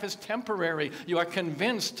this life is temporary. You are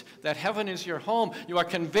convinced that heaven is your home. You are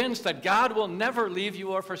convinced that God will never leave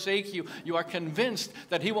you or forsake you. You are convinced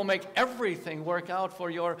that he will make everything work out for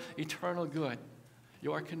your eternal good.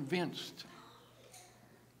 You are convinced.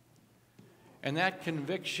 And that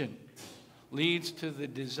conviction leads to the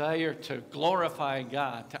desire to glorify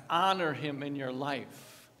God, to honor him in your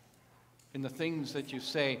life, in the things that you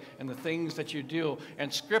say and the things that you do.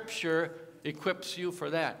 And Scripture equips you for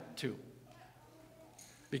that too.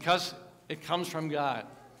 Because it comes from God,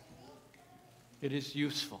 it is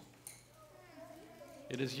useful.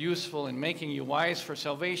 It is useful in making you wise for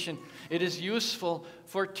salvation. It is useful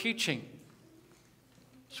for teaching.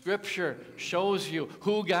 Scripture shows you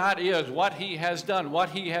who God is, what he has done, what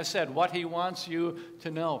he has said, what he wants you to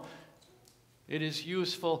know. It is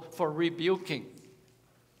useful for rebuking.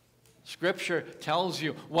 Scripture tells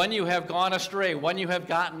you when you have gone astray, when you have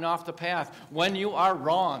gotten off the path, when you are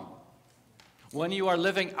wrong, when you are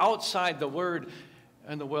living outside the Word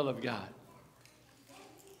and the will of God.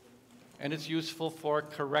 And it's useful for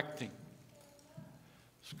correcting.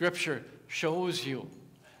 Scripture shows you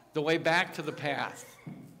the way back to the path,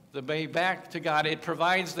 the way back to God. It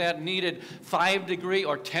provides that needed 5-degree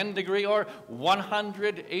or 10-degree or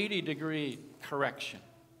 180-degree correction.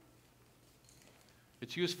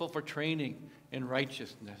 It's useful for training in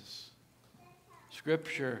righteousness.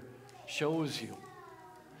 Scripture shows you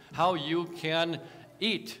how you can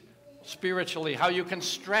eat spiritually, how you can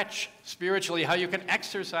stretch spiritually, how you can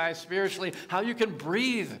exercise spiritually, how you can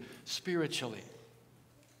breathe spiritually.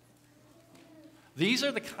 These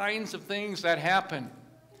are the kinds of things that happen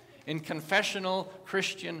in confessional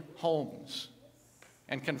Christian homes,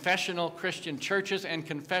 and confessional Christian churches, and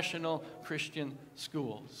confessional Christian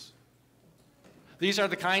schools. These are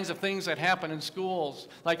the kinds of things that happen in schools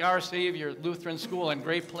like Our Savior Lutheran School and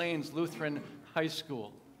Great Plains Lutheran High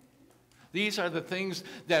School. These are the things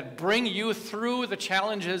that bring you through the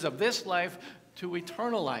challenges of this life to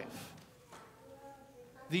eternal life.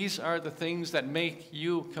 These are the things that make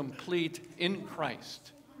you complete in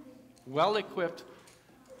Christ, well equipped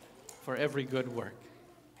for every good work.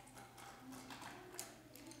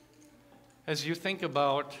 As you think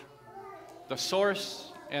about the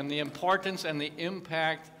source and the importance and the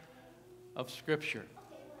impact of Scripture,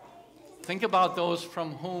 think about those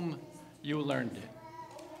from whom you learned it.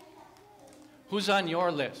 Who's on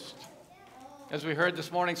your list? As we heard this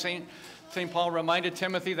morning, St. Paul reminded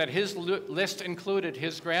Timothy that his list included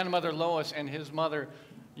his grandmother Lois and his mother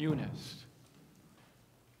Eunice.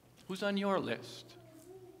 Who's on your list?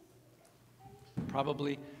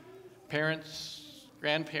 Probably parents,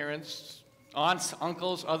 grandparents, aunts,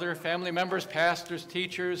 uncles, other family members, pastors,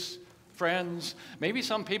 teachers, friends, maybe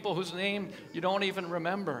some people whose name you don't even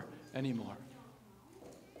remember anymore.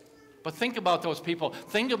 But think about those people.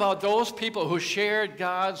 Think about those people who shared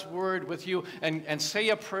God's word with you, and say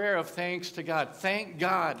a prayer of thanks to God. Thank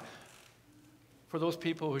God for those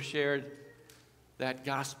people who shared that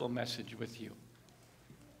gospel message with you.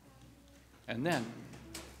 And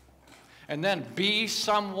then be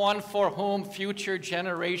someone for whom future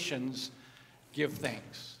generations give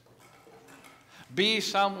thanks. Be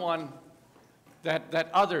someone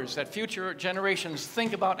that future generations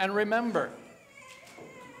think about and remember.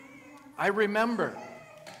 I remember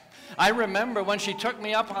when she took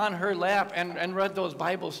me up on her lap and read those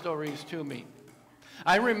Bible stories to me.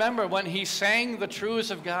 I remember when he sang the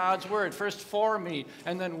truths of God's word, first for me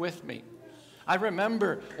and then with me. I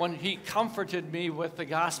remember when he comforted me with the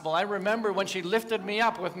gospel. I remember when she lifted me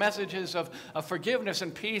up with messages of forgiveness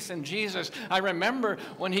and peace in Jesus. I remember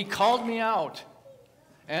when he called me out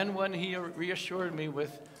and when he reassured me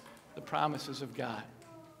with the promises of God.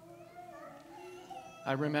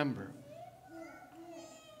 I remember.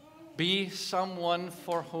 Be someone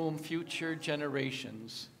for whom future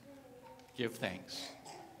generations give thanks.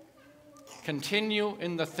 Continue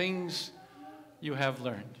in the things you have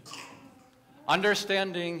learned,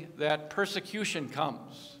 understanding that persecution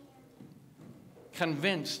comes,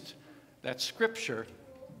 convinced that Scripture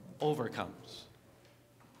overcomes.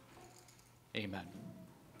 Amen.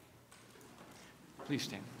 Please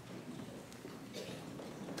stand.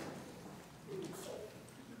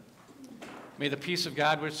 May the peace of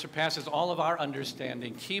God, which surpasses all of our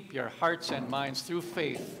understanding, keep your hearts and minds through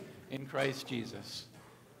faith in Christ Jesus.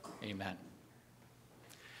 Amen.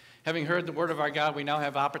 Having heard the word of our God, we now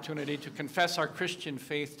have opportunity to confess our Christian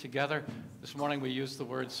faith together. This morning we use the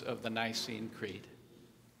words of the Nicene Creed.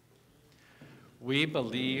 We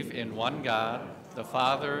believe in one God, the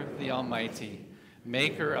Father, the Almighty,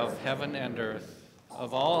 maker of heaven and earth,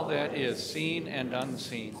 of all that is seen and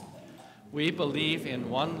unseen. We believe in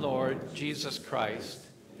one Lord, Jesus Christ,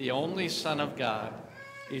 the only Son of God,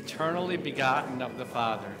 eternally begotten of the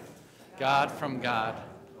Father, God from God,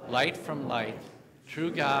 light from light,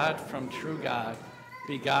 true God from true God,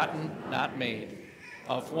 begotten, not made,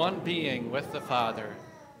 of one being with the Father.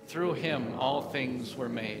 Through him all things were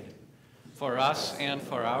made. For us and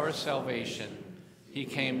for our salvation, he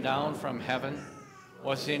came down from heaven,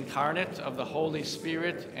 was incarnate of the Holy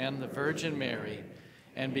Spirit and the Virgin Mary,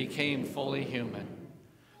 and became fully human.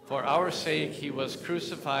 For our sake he was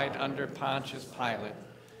crucified under Pontius Pilate.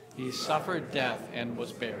 He suffered death and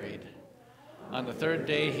was buried. On the third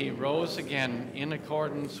day he rose again in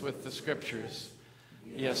accordance with the Scriptures.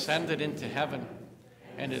 He ascended into heaven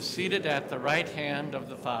and is seated at the right hand of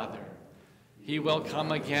the Father. He will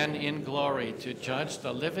come again in glory to judge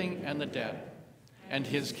the living and the dead, and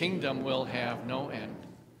his kingdom will have no end.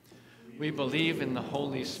 We believe in the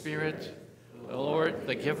Holy Spirit, the Lord,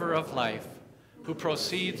 the giver of life, who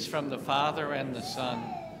proceeds from the Father and the Son,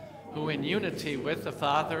 who in unity with the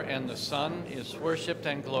Father and the Son is worshiped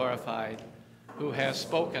and glorified, who has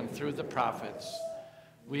spoken through the prophets.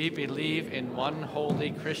 We believe in one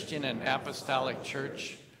holy Christian and apostolic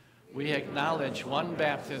church. We acknowledge one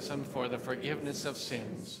baptism for the forgiveness of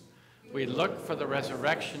sins. We look for the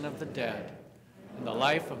resurrection of the dead and the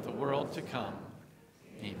life of the world to come.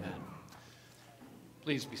 Amen.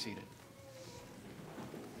 Please be seated.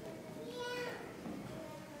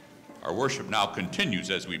 Our worship now continues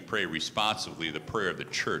as we pray responsively the prayer of the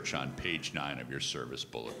church on page 9 of your service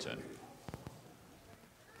bulletin.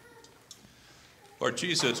 Lord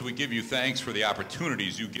Jesus, we give you thanks for the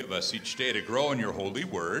opportunities you give us each day to grow in your holy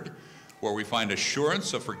word, where we find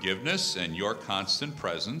assurance of forgiveness and your constant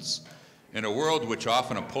presence in a world which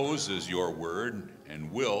often opposes your word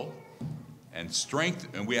and will, and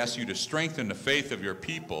we ask you to strengthen the faith of your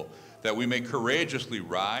people, that we may courageously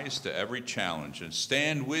rise to every challenge and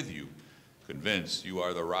stand with you, convinced you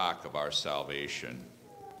are the rock of our salvation.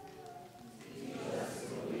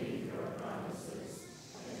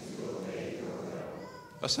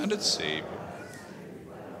 Ascended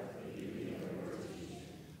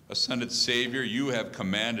Savior, you have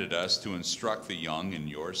commanded us to instruct the young in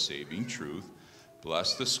your saving truth.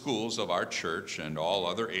 Bless the schools of our church and all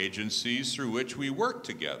other agencies through which we work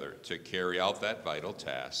together to carry out that vital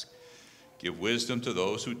task. Give wisdom to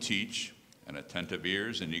those who teach, and attentive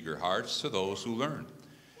ears and eager hearts to those who learn.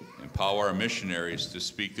 Empower our missionaries to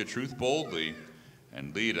speak the truth boldly,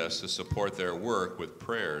 and lead us to support their work with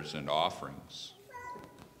prayers and offerings.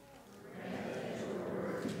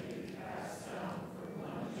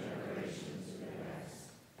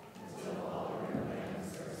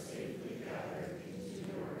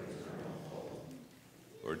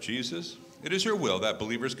 Lord Jesus, it is your will that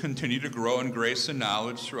believers continue to grow in grace and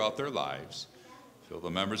knowledge throughout their lives. Fill the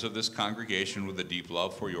members of this congregation with a deep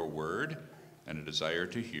love for your word and a desire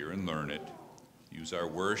to hear and learn it. Use our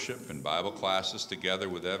worship and Bible classes together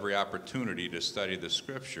with every opportunity to study the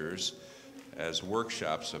scriptures as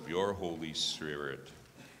workshops of your Holy Spirit.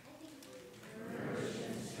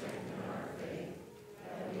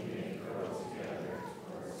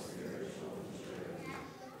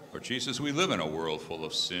 Lord Jesus, we live in a world full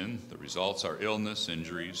of sin. The results are illness,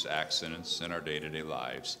 injuries, accidents, and our day-to-day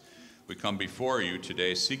lives. We come before you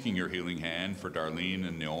today seeking your healing hand for Darlene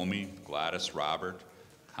and Naomi, Gladys, Robert,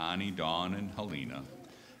 Connie, Dawn, and Helena.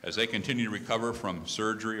 As they continue to recover from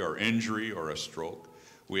surgery or injury or a stroke,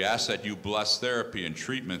 we ask that you bless therapy and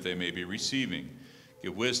treatment they may be receiving.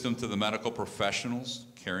 Give wisdom to the medical professionals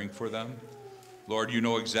caring for them. Lord, you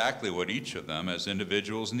know exactly what each of them as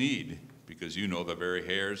individuals need, because you know the very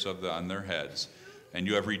hairs on their heads, and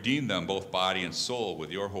you have redeemed them both body and soul with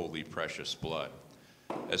your holy precious blood.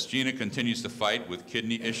 As Gina continues to fight with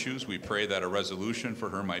kidney issues, we pray that a resolution for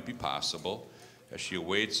her might be possible. As she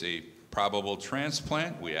awaits a probable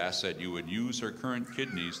transplant, we ask that you would use her current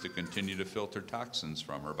kidneys to continue to filter toxins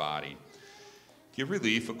from her body. Give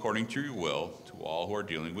relief according to your will to all who are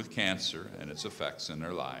dealing with cancer and its effects in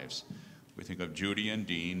their lives. We think of Judy and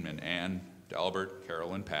Dean and Ann, Delbert,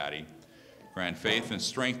 Carol, and Patty. Grant faith and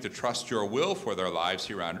strength to trust your will for their lives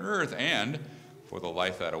here on earth and for the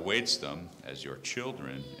life that awaits them as your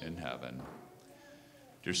children in heaven.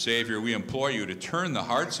 Dear Savior, we implore you to turn the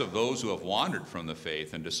hearts of those who have wandered from the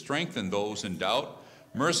faith and to strengthen those in doubt,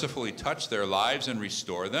 mercifully touch their lives and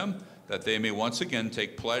restore them, that they may once again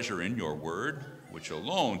take pleasure in your word, which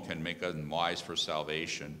alone can make them wise for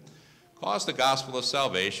salvation. Cause the gospel of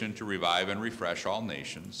salvation to revive and refresh all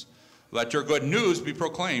nations. Let your good news be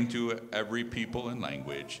proclaimed to every people and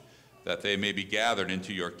language, that they may be gathered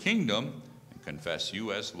into your kingdom and confess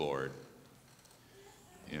you as Lord.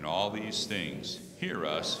 In all these things, hear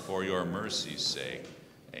us for your mercy's sake.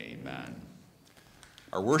 Amen.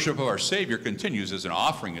 Our worship of our Savior continues as an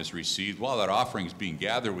offering is received. While that offering is being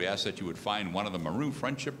gathered, we ask that you would find one of the maroon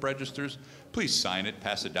friendship registers. Please sign it,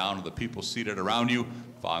 pass it down to the people seated around you.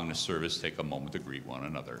 Following the service, take a moment to greet one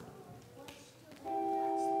another.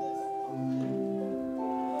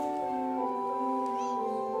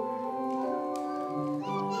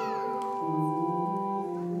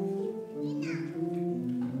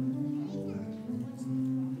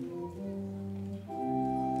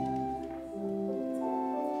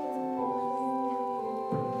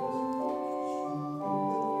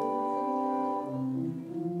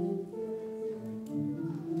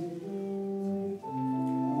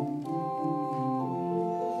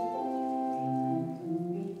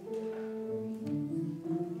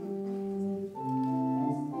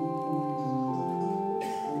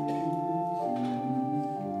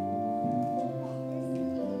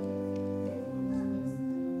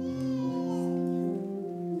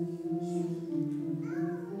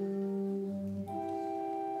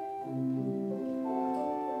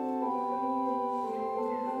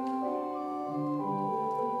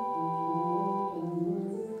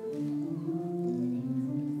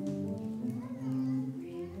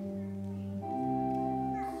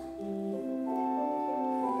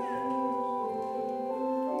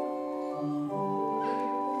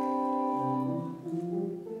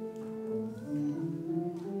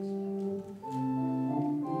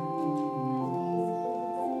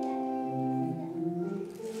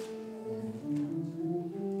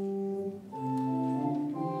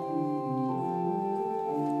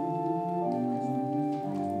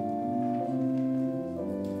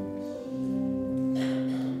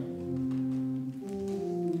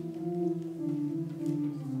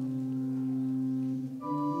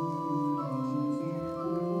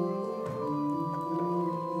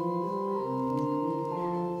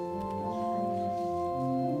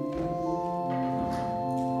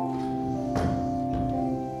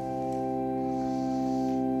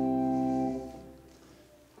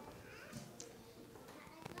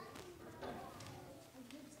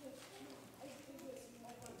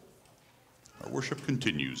 worship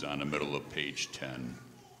continues on the middle of page 10.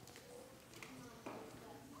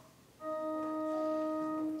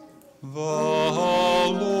 The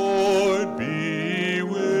Lord be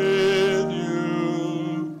with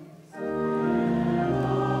you.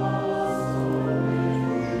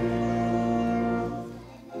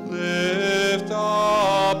 Lift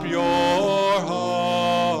up your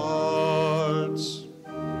hearts.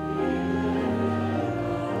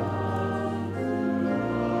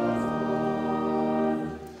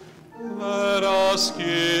 Let us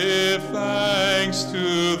give thanks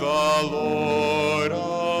to the Lord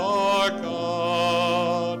our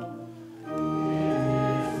God.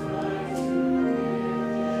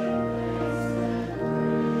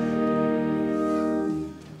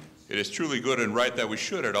 It is truly good and right that we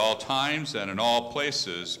should at all times and in all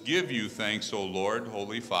places give you thanks, O Lord,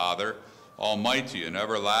 Holy Father, Almighty and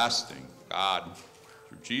everlasting God,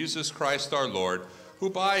 through Jesus Christ our Lord, who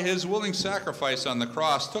by his willing sacrifice on the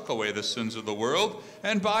cross took away the sins of the world,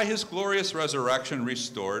 and by his glorious resurrection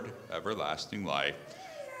restored everlasting life.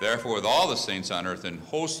 Therefore, with all the saints on earth and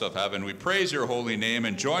hosts of heaven, we praise your holy name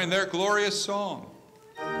and join their glorious song.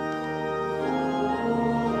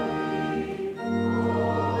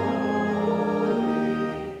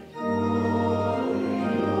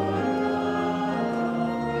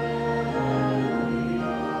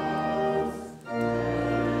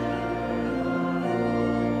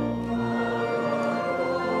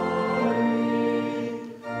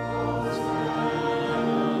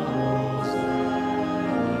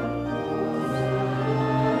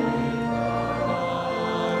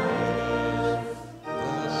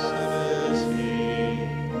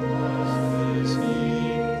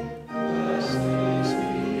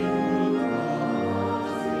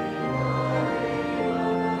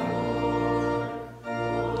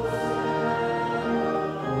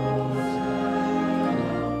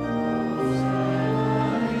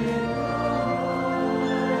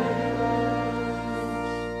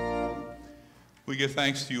 We give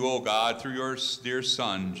thanks to you, O God, through your dear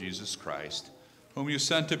Son, Jesus Christ, whom you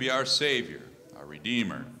sent to be our Savior, our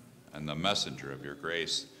Redeemer, and the messenger of your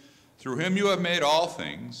grace. Through him you have made all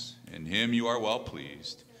things. In him you are well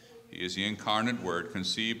pleased. He is the incarnate Word,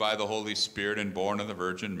 conceived by the Holy Spirit and born of the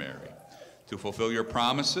Virgin Mary. To fulfill your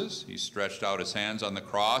promises, he stretched out his hands on the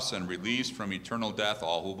cross and released from eternal death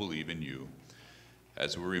all who believe in you.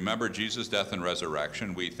 As we remember Jesus' death and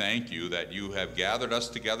resurrection, we thank you that you have gathered us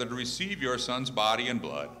together to receive your Son's body and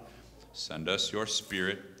blood. Send us your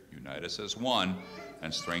Spirit, unite us as one,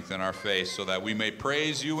 and strengthen our faith so that we may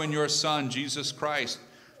praise you and your Son, Jesus Christ.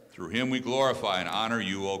 Through him we glorify and honor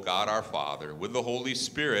you, O God our Father, with the Holy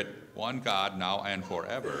Spirit, one God, now and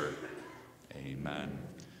forever. Amen.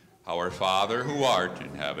 Our Father, who art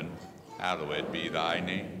in heaven, hallowed be thy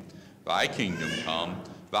name. Thy kingdom come.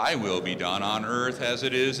 Thy will be done on earth as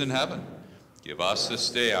it is in heaven. Give us this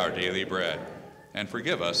day our daily bread, and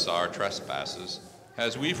forgive us our trespasses,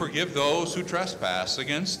 as we forgive those who trespass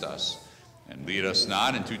against us. And lead us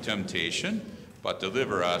not into temptation, but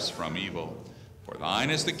deliver us from evil. For thine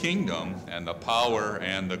is the kingdom, and the power,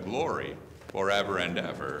 and the glory, forever and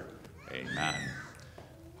ever. Amen.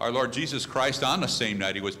 Our Lord Jesus Christ, on the same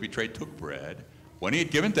night he was betrayed, took bread. When he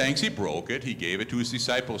had given thanks, he broke it. He gave it to his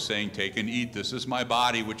disciples, saying, "Take and eat. This is my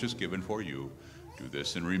body, which is given for you. Do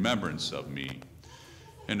this in remembrance of me."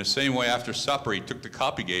 In the same way, after supper, he took the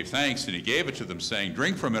cup, he gave thanks, and he gave it to them, saying,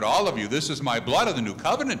 "Drink from it, all of you. This is my blood of the new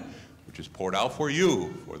covenant, which is poured out for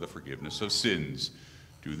you for the forgiveness of sins.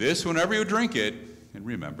 Do this whenever you drink it in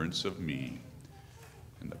remembrance of me."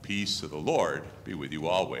 And the peace of the Lord be with you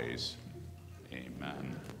always.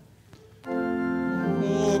 Amen.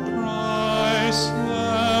 O Christ,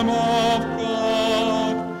 Lamb of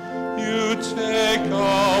God, you take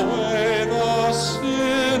away the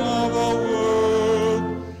sin of the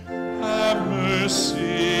world. Have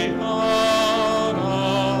mercy on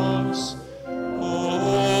us.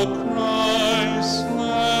 O Christ,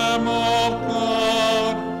 Lamb of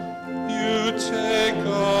God, you take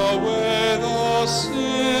away the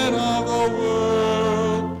sin of the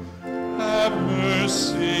world. Have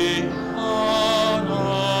mercy on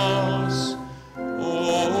us.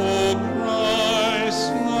 O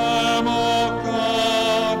Christ, Lamb of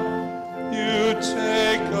God, you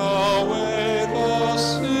take away the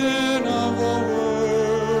sin of the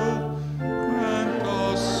world. Grant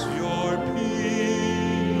us your peace.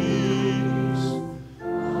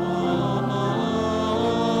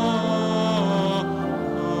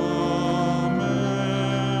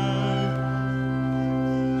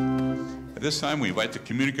 Amen. At this time, we invite the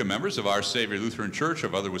communicant members of Our Savior Lutheran Church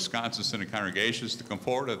of other Wisconsin Synod congregations to come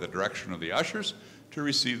forward at the direction of the ushers to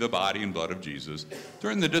receive the body and blood of Jesus.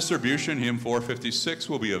 During the distribution, hymn 456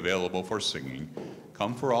 will be available for singing.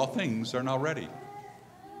 Come, for all things are now ready.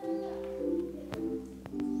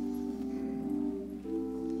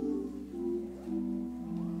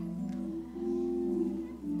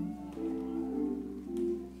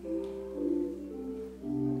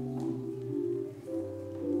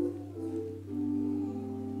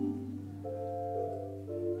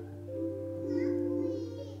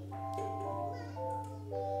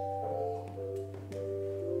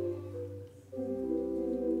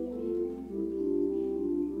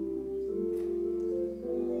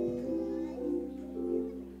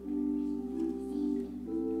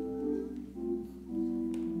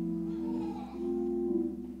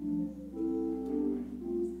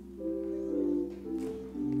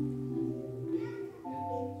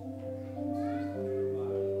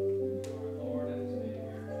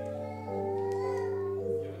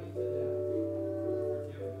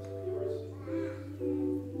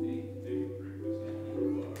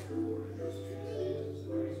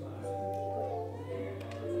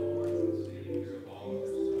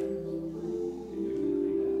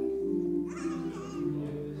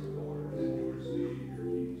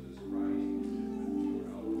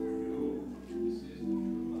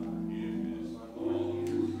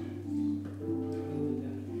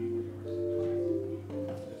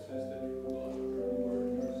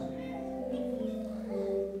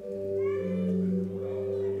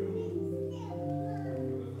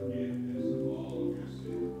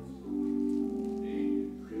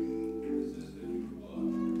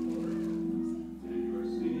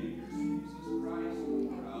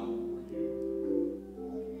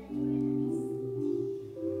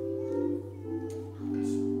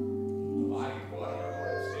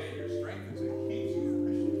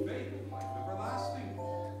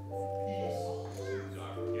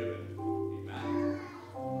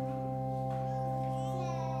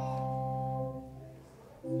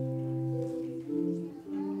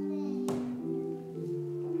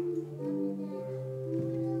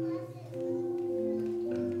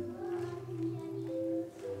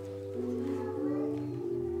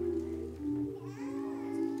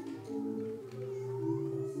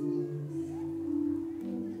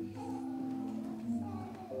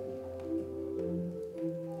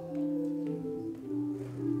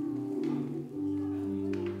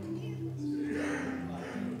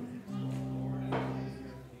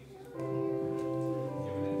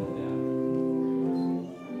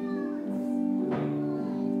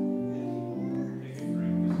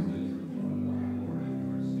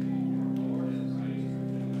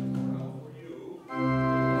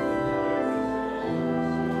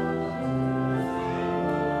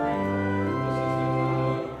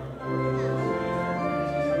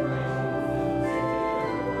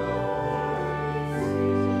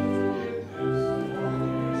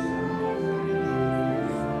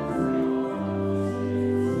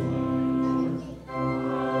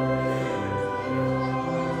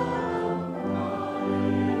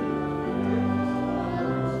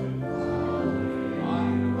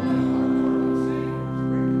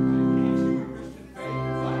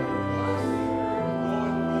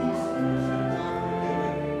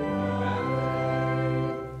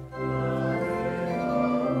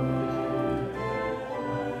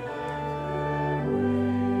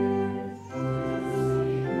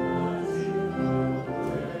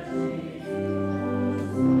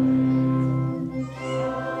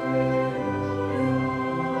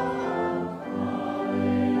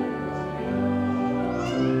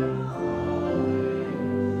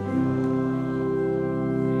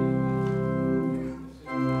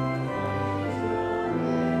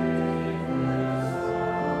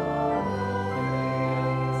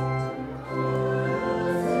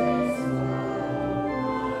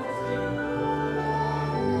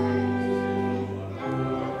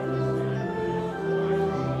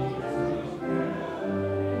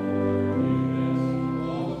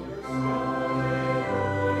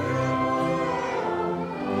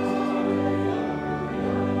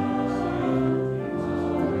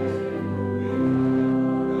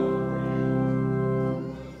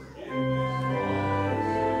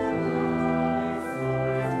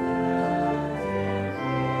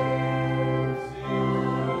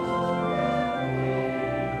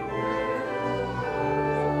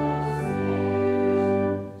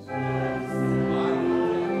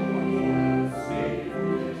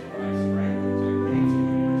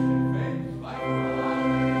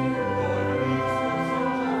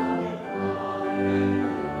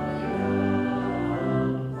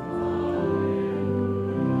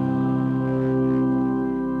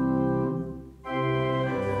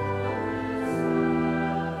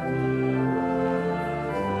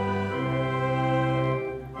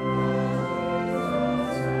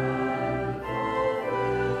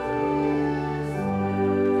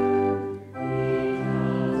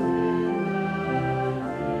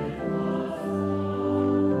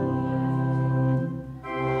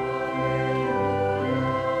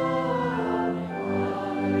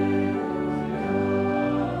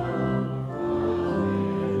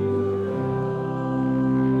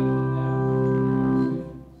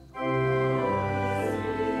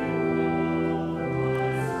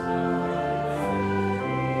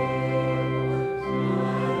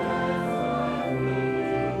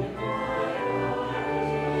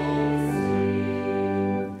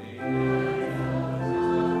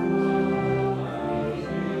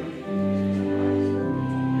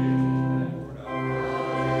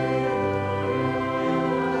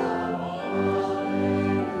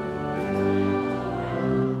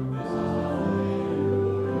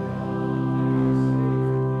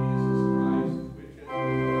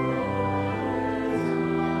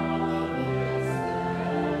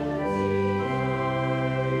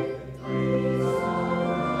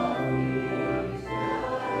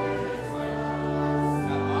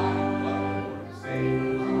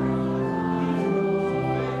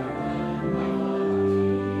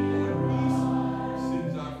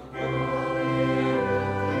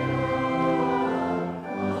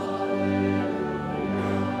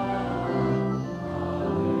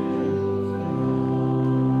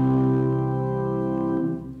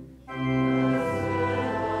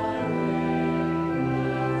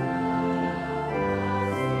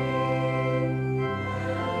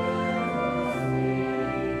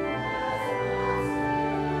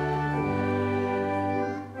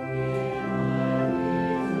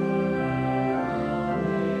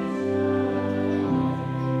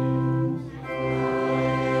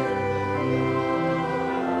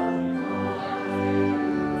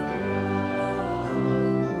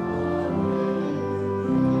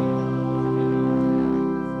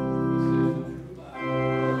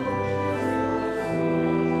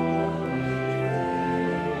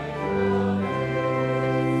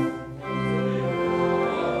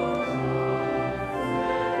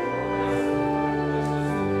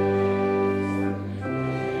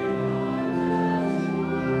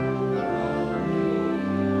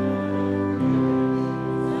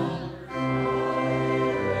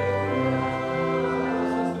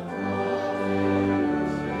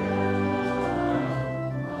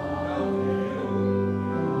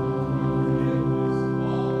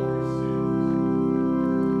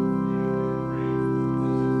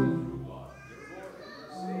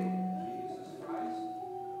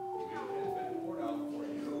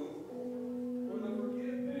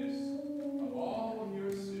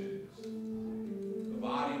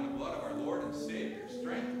 and Savior,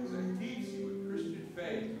 strengthens and keeps you in Christian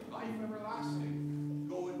faith, life everlasting.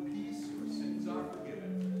 Go in peace, your sins are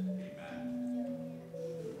forgiven. Amen.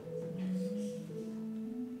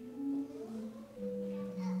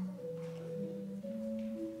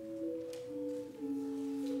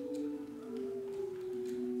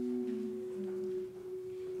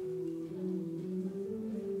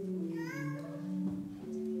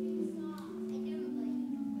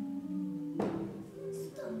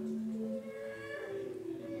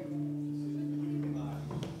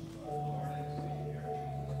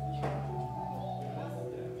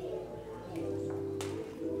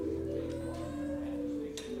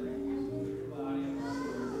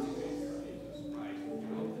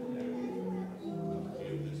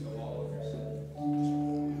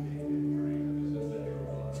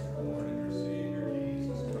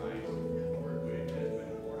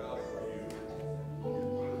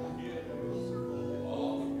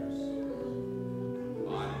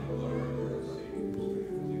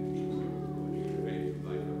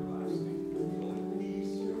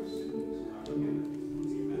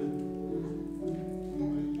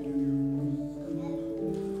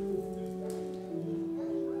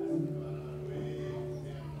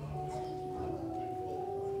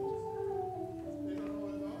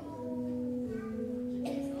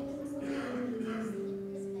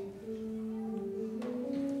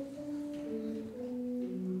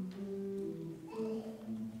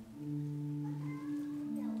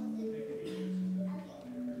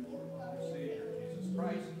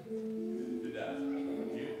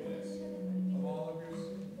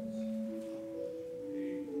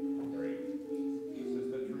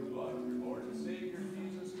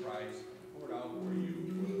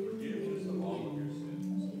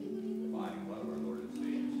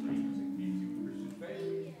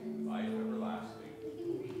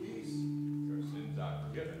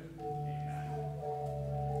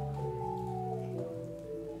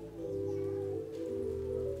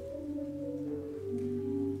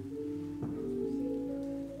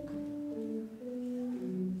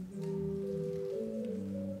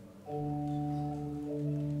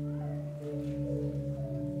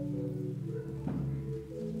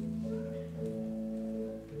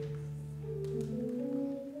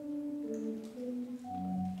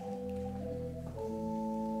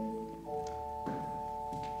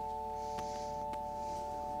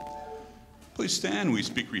 Please stand. We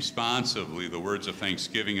speak responsively the words of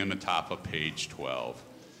thanksgiving on the top of page 12.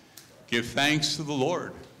 Give thanks to the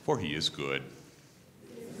Lord, for he is good.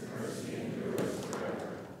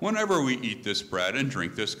 Whenever we eat this bread and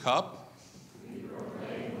drink this cup, we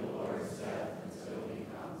proclaim the Lord's death until he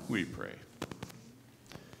comes. We pray.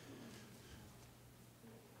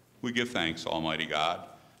 We give thanks, Almighty God,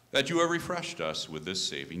 that you have refreshed us with this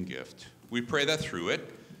saving gift. We pray that through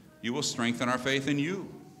it, you will strengthen our faith in you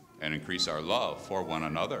and increase our love for one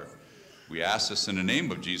another. We ask this in the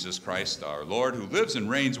name of Jesus Christ, our Lord, who lives and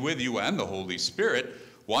reigns with you and the Holy Spirit,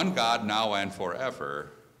 one God, now and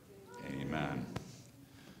forever. Amen.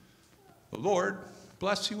 The Lord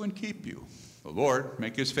bless you and keep you. The Lord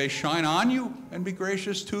make his face shine on you and be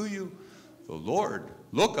gracious to you. The Lord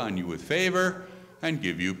look on you with favor and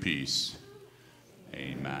give you peace.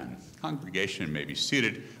 Amen. Congregation may be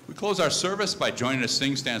seated. We close our service by joining us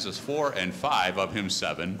sing stanzas 4 and 5 of hymn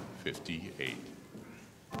 758.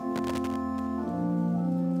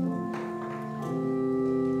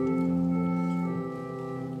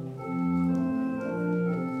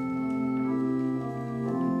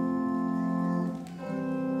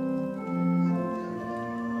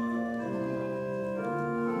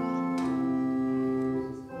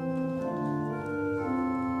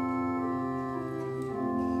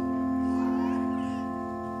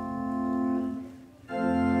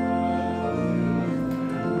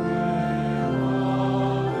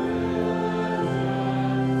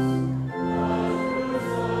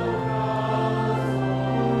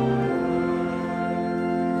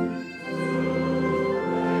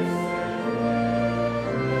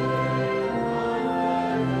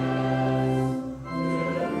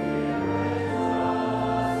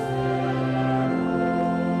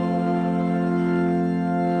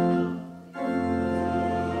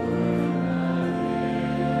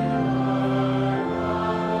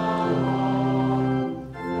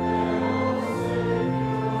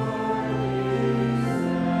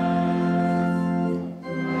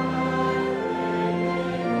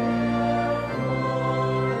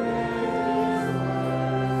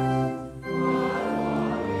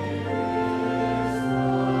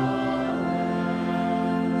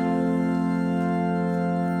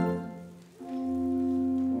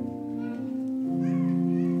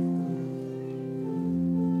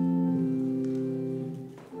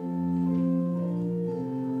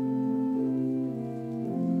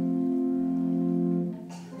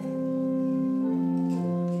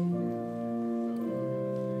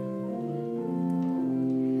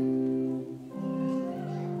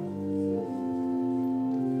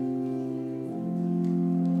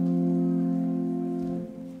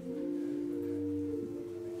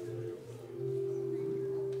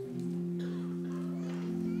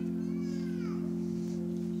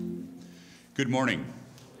 Good morning.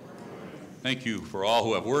 Thank you for all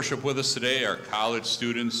who have worshiped with us today, our college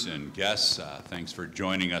students and guests. Thanks for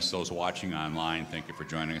joining us. Those watching online, thank you for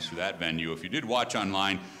joining us through that venue. If you did watch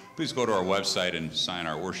online, please go to our website and sign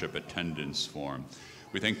our worship attendance form.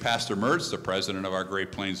 We thank Pastor Mertz, the president of our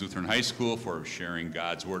Great Plains Lutheran High School, for sharing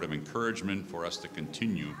God's word of encouragement for us to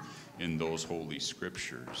continue in those holy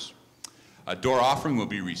scriptures. A door offering will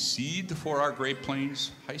be received for our Great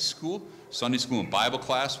Plains High School. Sunday school and Bible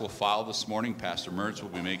class will follow this morning. Pastor Mertz will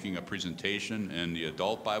be making a presentation in the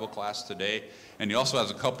adult Bible class today. And he also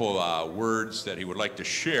has a couple words that he would like to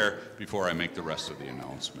share before I make the rest of the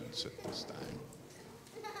announcements at this time.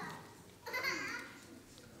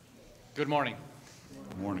 Good morning.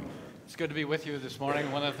 Good morning. It's good to be with you this morning.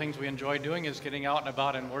 One of the things we enjoy doing is getting out and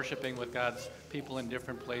about and worshiping with God's people in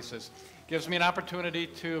different places. Gives me an opportunity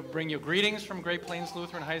to bring you greetings from Great Plains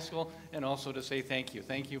Lutheran High School and also to say thank you.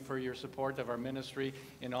 Thank you for your support of our ministry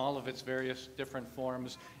in all of its various different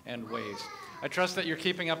forms and ways. I trust that you're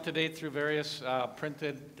keeping up to date through various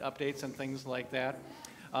printed updates and things like that.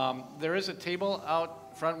 There is a table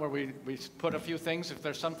out front where we put a few things. If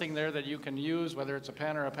there's something there that you can use, whether it's a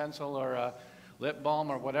pen or a pencil or a lip balm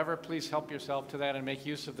or whatever, please help yourself to that and make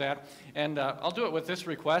use of that. And I'll do it with this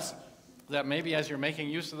request, that maybe as you're making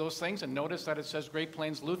use of those things and notice that it says Great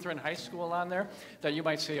Plains Lutheran High School on there, that you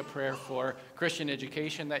might say a prayer for Christian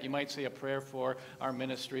education, that you might say a prayer for our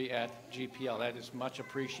ministry at GPL. That is much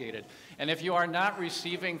appreciated. And if you are not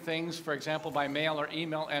receiving things, for example, by mail or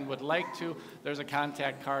email and would like to, there's a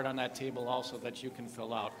contact card on that table also that you can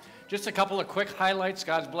fill out. Just a couple of quick highlights.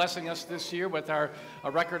 God's blessing us this year with a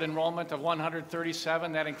record enrollment of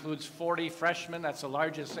 137. That includes 40 freshmen. That's the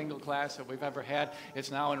largest single class that we've ever had.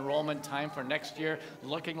 It's now enrollment time for next year.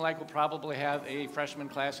 Looking like we'll probably have a freshman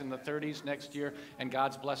class in the 30s next year, and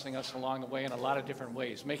God's blessing us along the way in a lot of different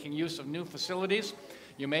ways. Making use of new facilities.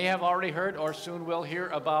 You may have already heard or soon will hear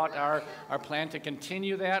about our plan to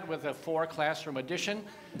continue that with a 4-classroom addition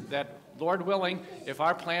that, Lord willing, if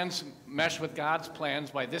our plans mesh with God's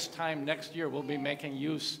plans, by this time next year, we'll be making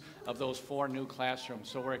use of those 4 new classrooms.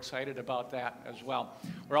 So we're excited about that as well.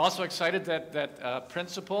 We're also excited that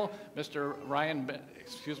principal, Mr.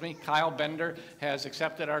 Kyle Bender, has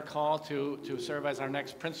accepted our call to serve as our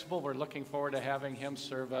next principal. We're looking forward to having him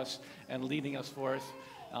serve us and leading us forth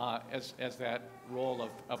as that role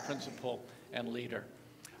of principal and leader.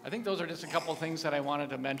 I think those are just a couple of things that I wanted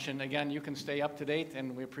to mention. Again, you can stay up to date,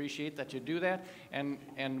 and we appreciate that you do that,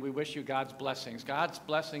 and we wish you God's blessings. God's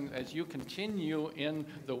blessings as you continue in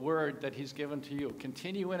the word that he's given to you.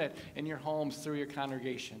 Continue in it in your homes, through your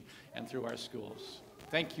congregation, and through our schools.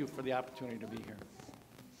 Thank you for the opportunity to be here.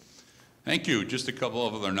 Thank you. Just a couple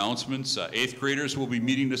of other announcements. 8th graders will be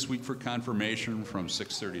meeting this week for confirmation from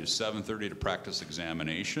 6:30 to 7:30 to practice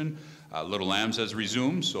examination. Little Lambs has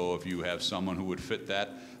resumed, so if you have someone who would fit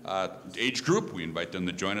that age group, we invite them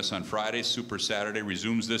to join us on Friday. Super Saturday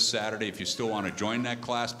resumes this Saturday. If you still want to join that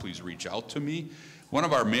class, please reach out to me. One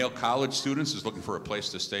of our male college students is looking for a place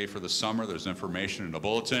to stay for the summer. There's information in the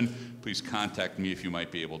bulletin. Please contact me if you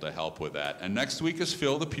might be able to help with that. And next week is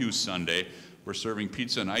Fill the Pews Sunday. We're serving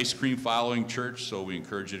pizza and ice cream following church, so we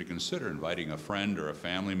encourage you to consider inviting a friend or a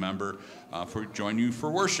family member to join you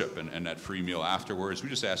for worship and that free meal afterwards. We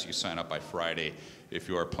just ask you to sign up by Friday if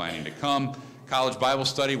you are planning to come. College Bible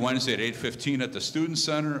study Wednesday at 8:15 at the Student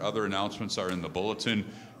Center. Other announcements are in the bulletin.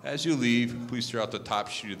 As you leave, please throw out the top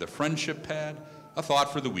sheet of the friendship pad. A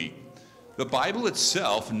thought for the week. The Bible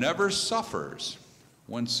itself never suffers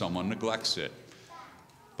when someone neglects it.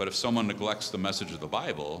 But if someone neglects the message of the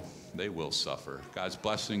Bible, they will suffer. God's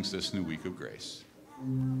blessings this new week of grace.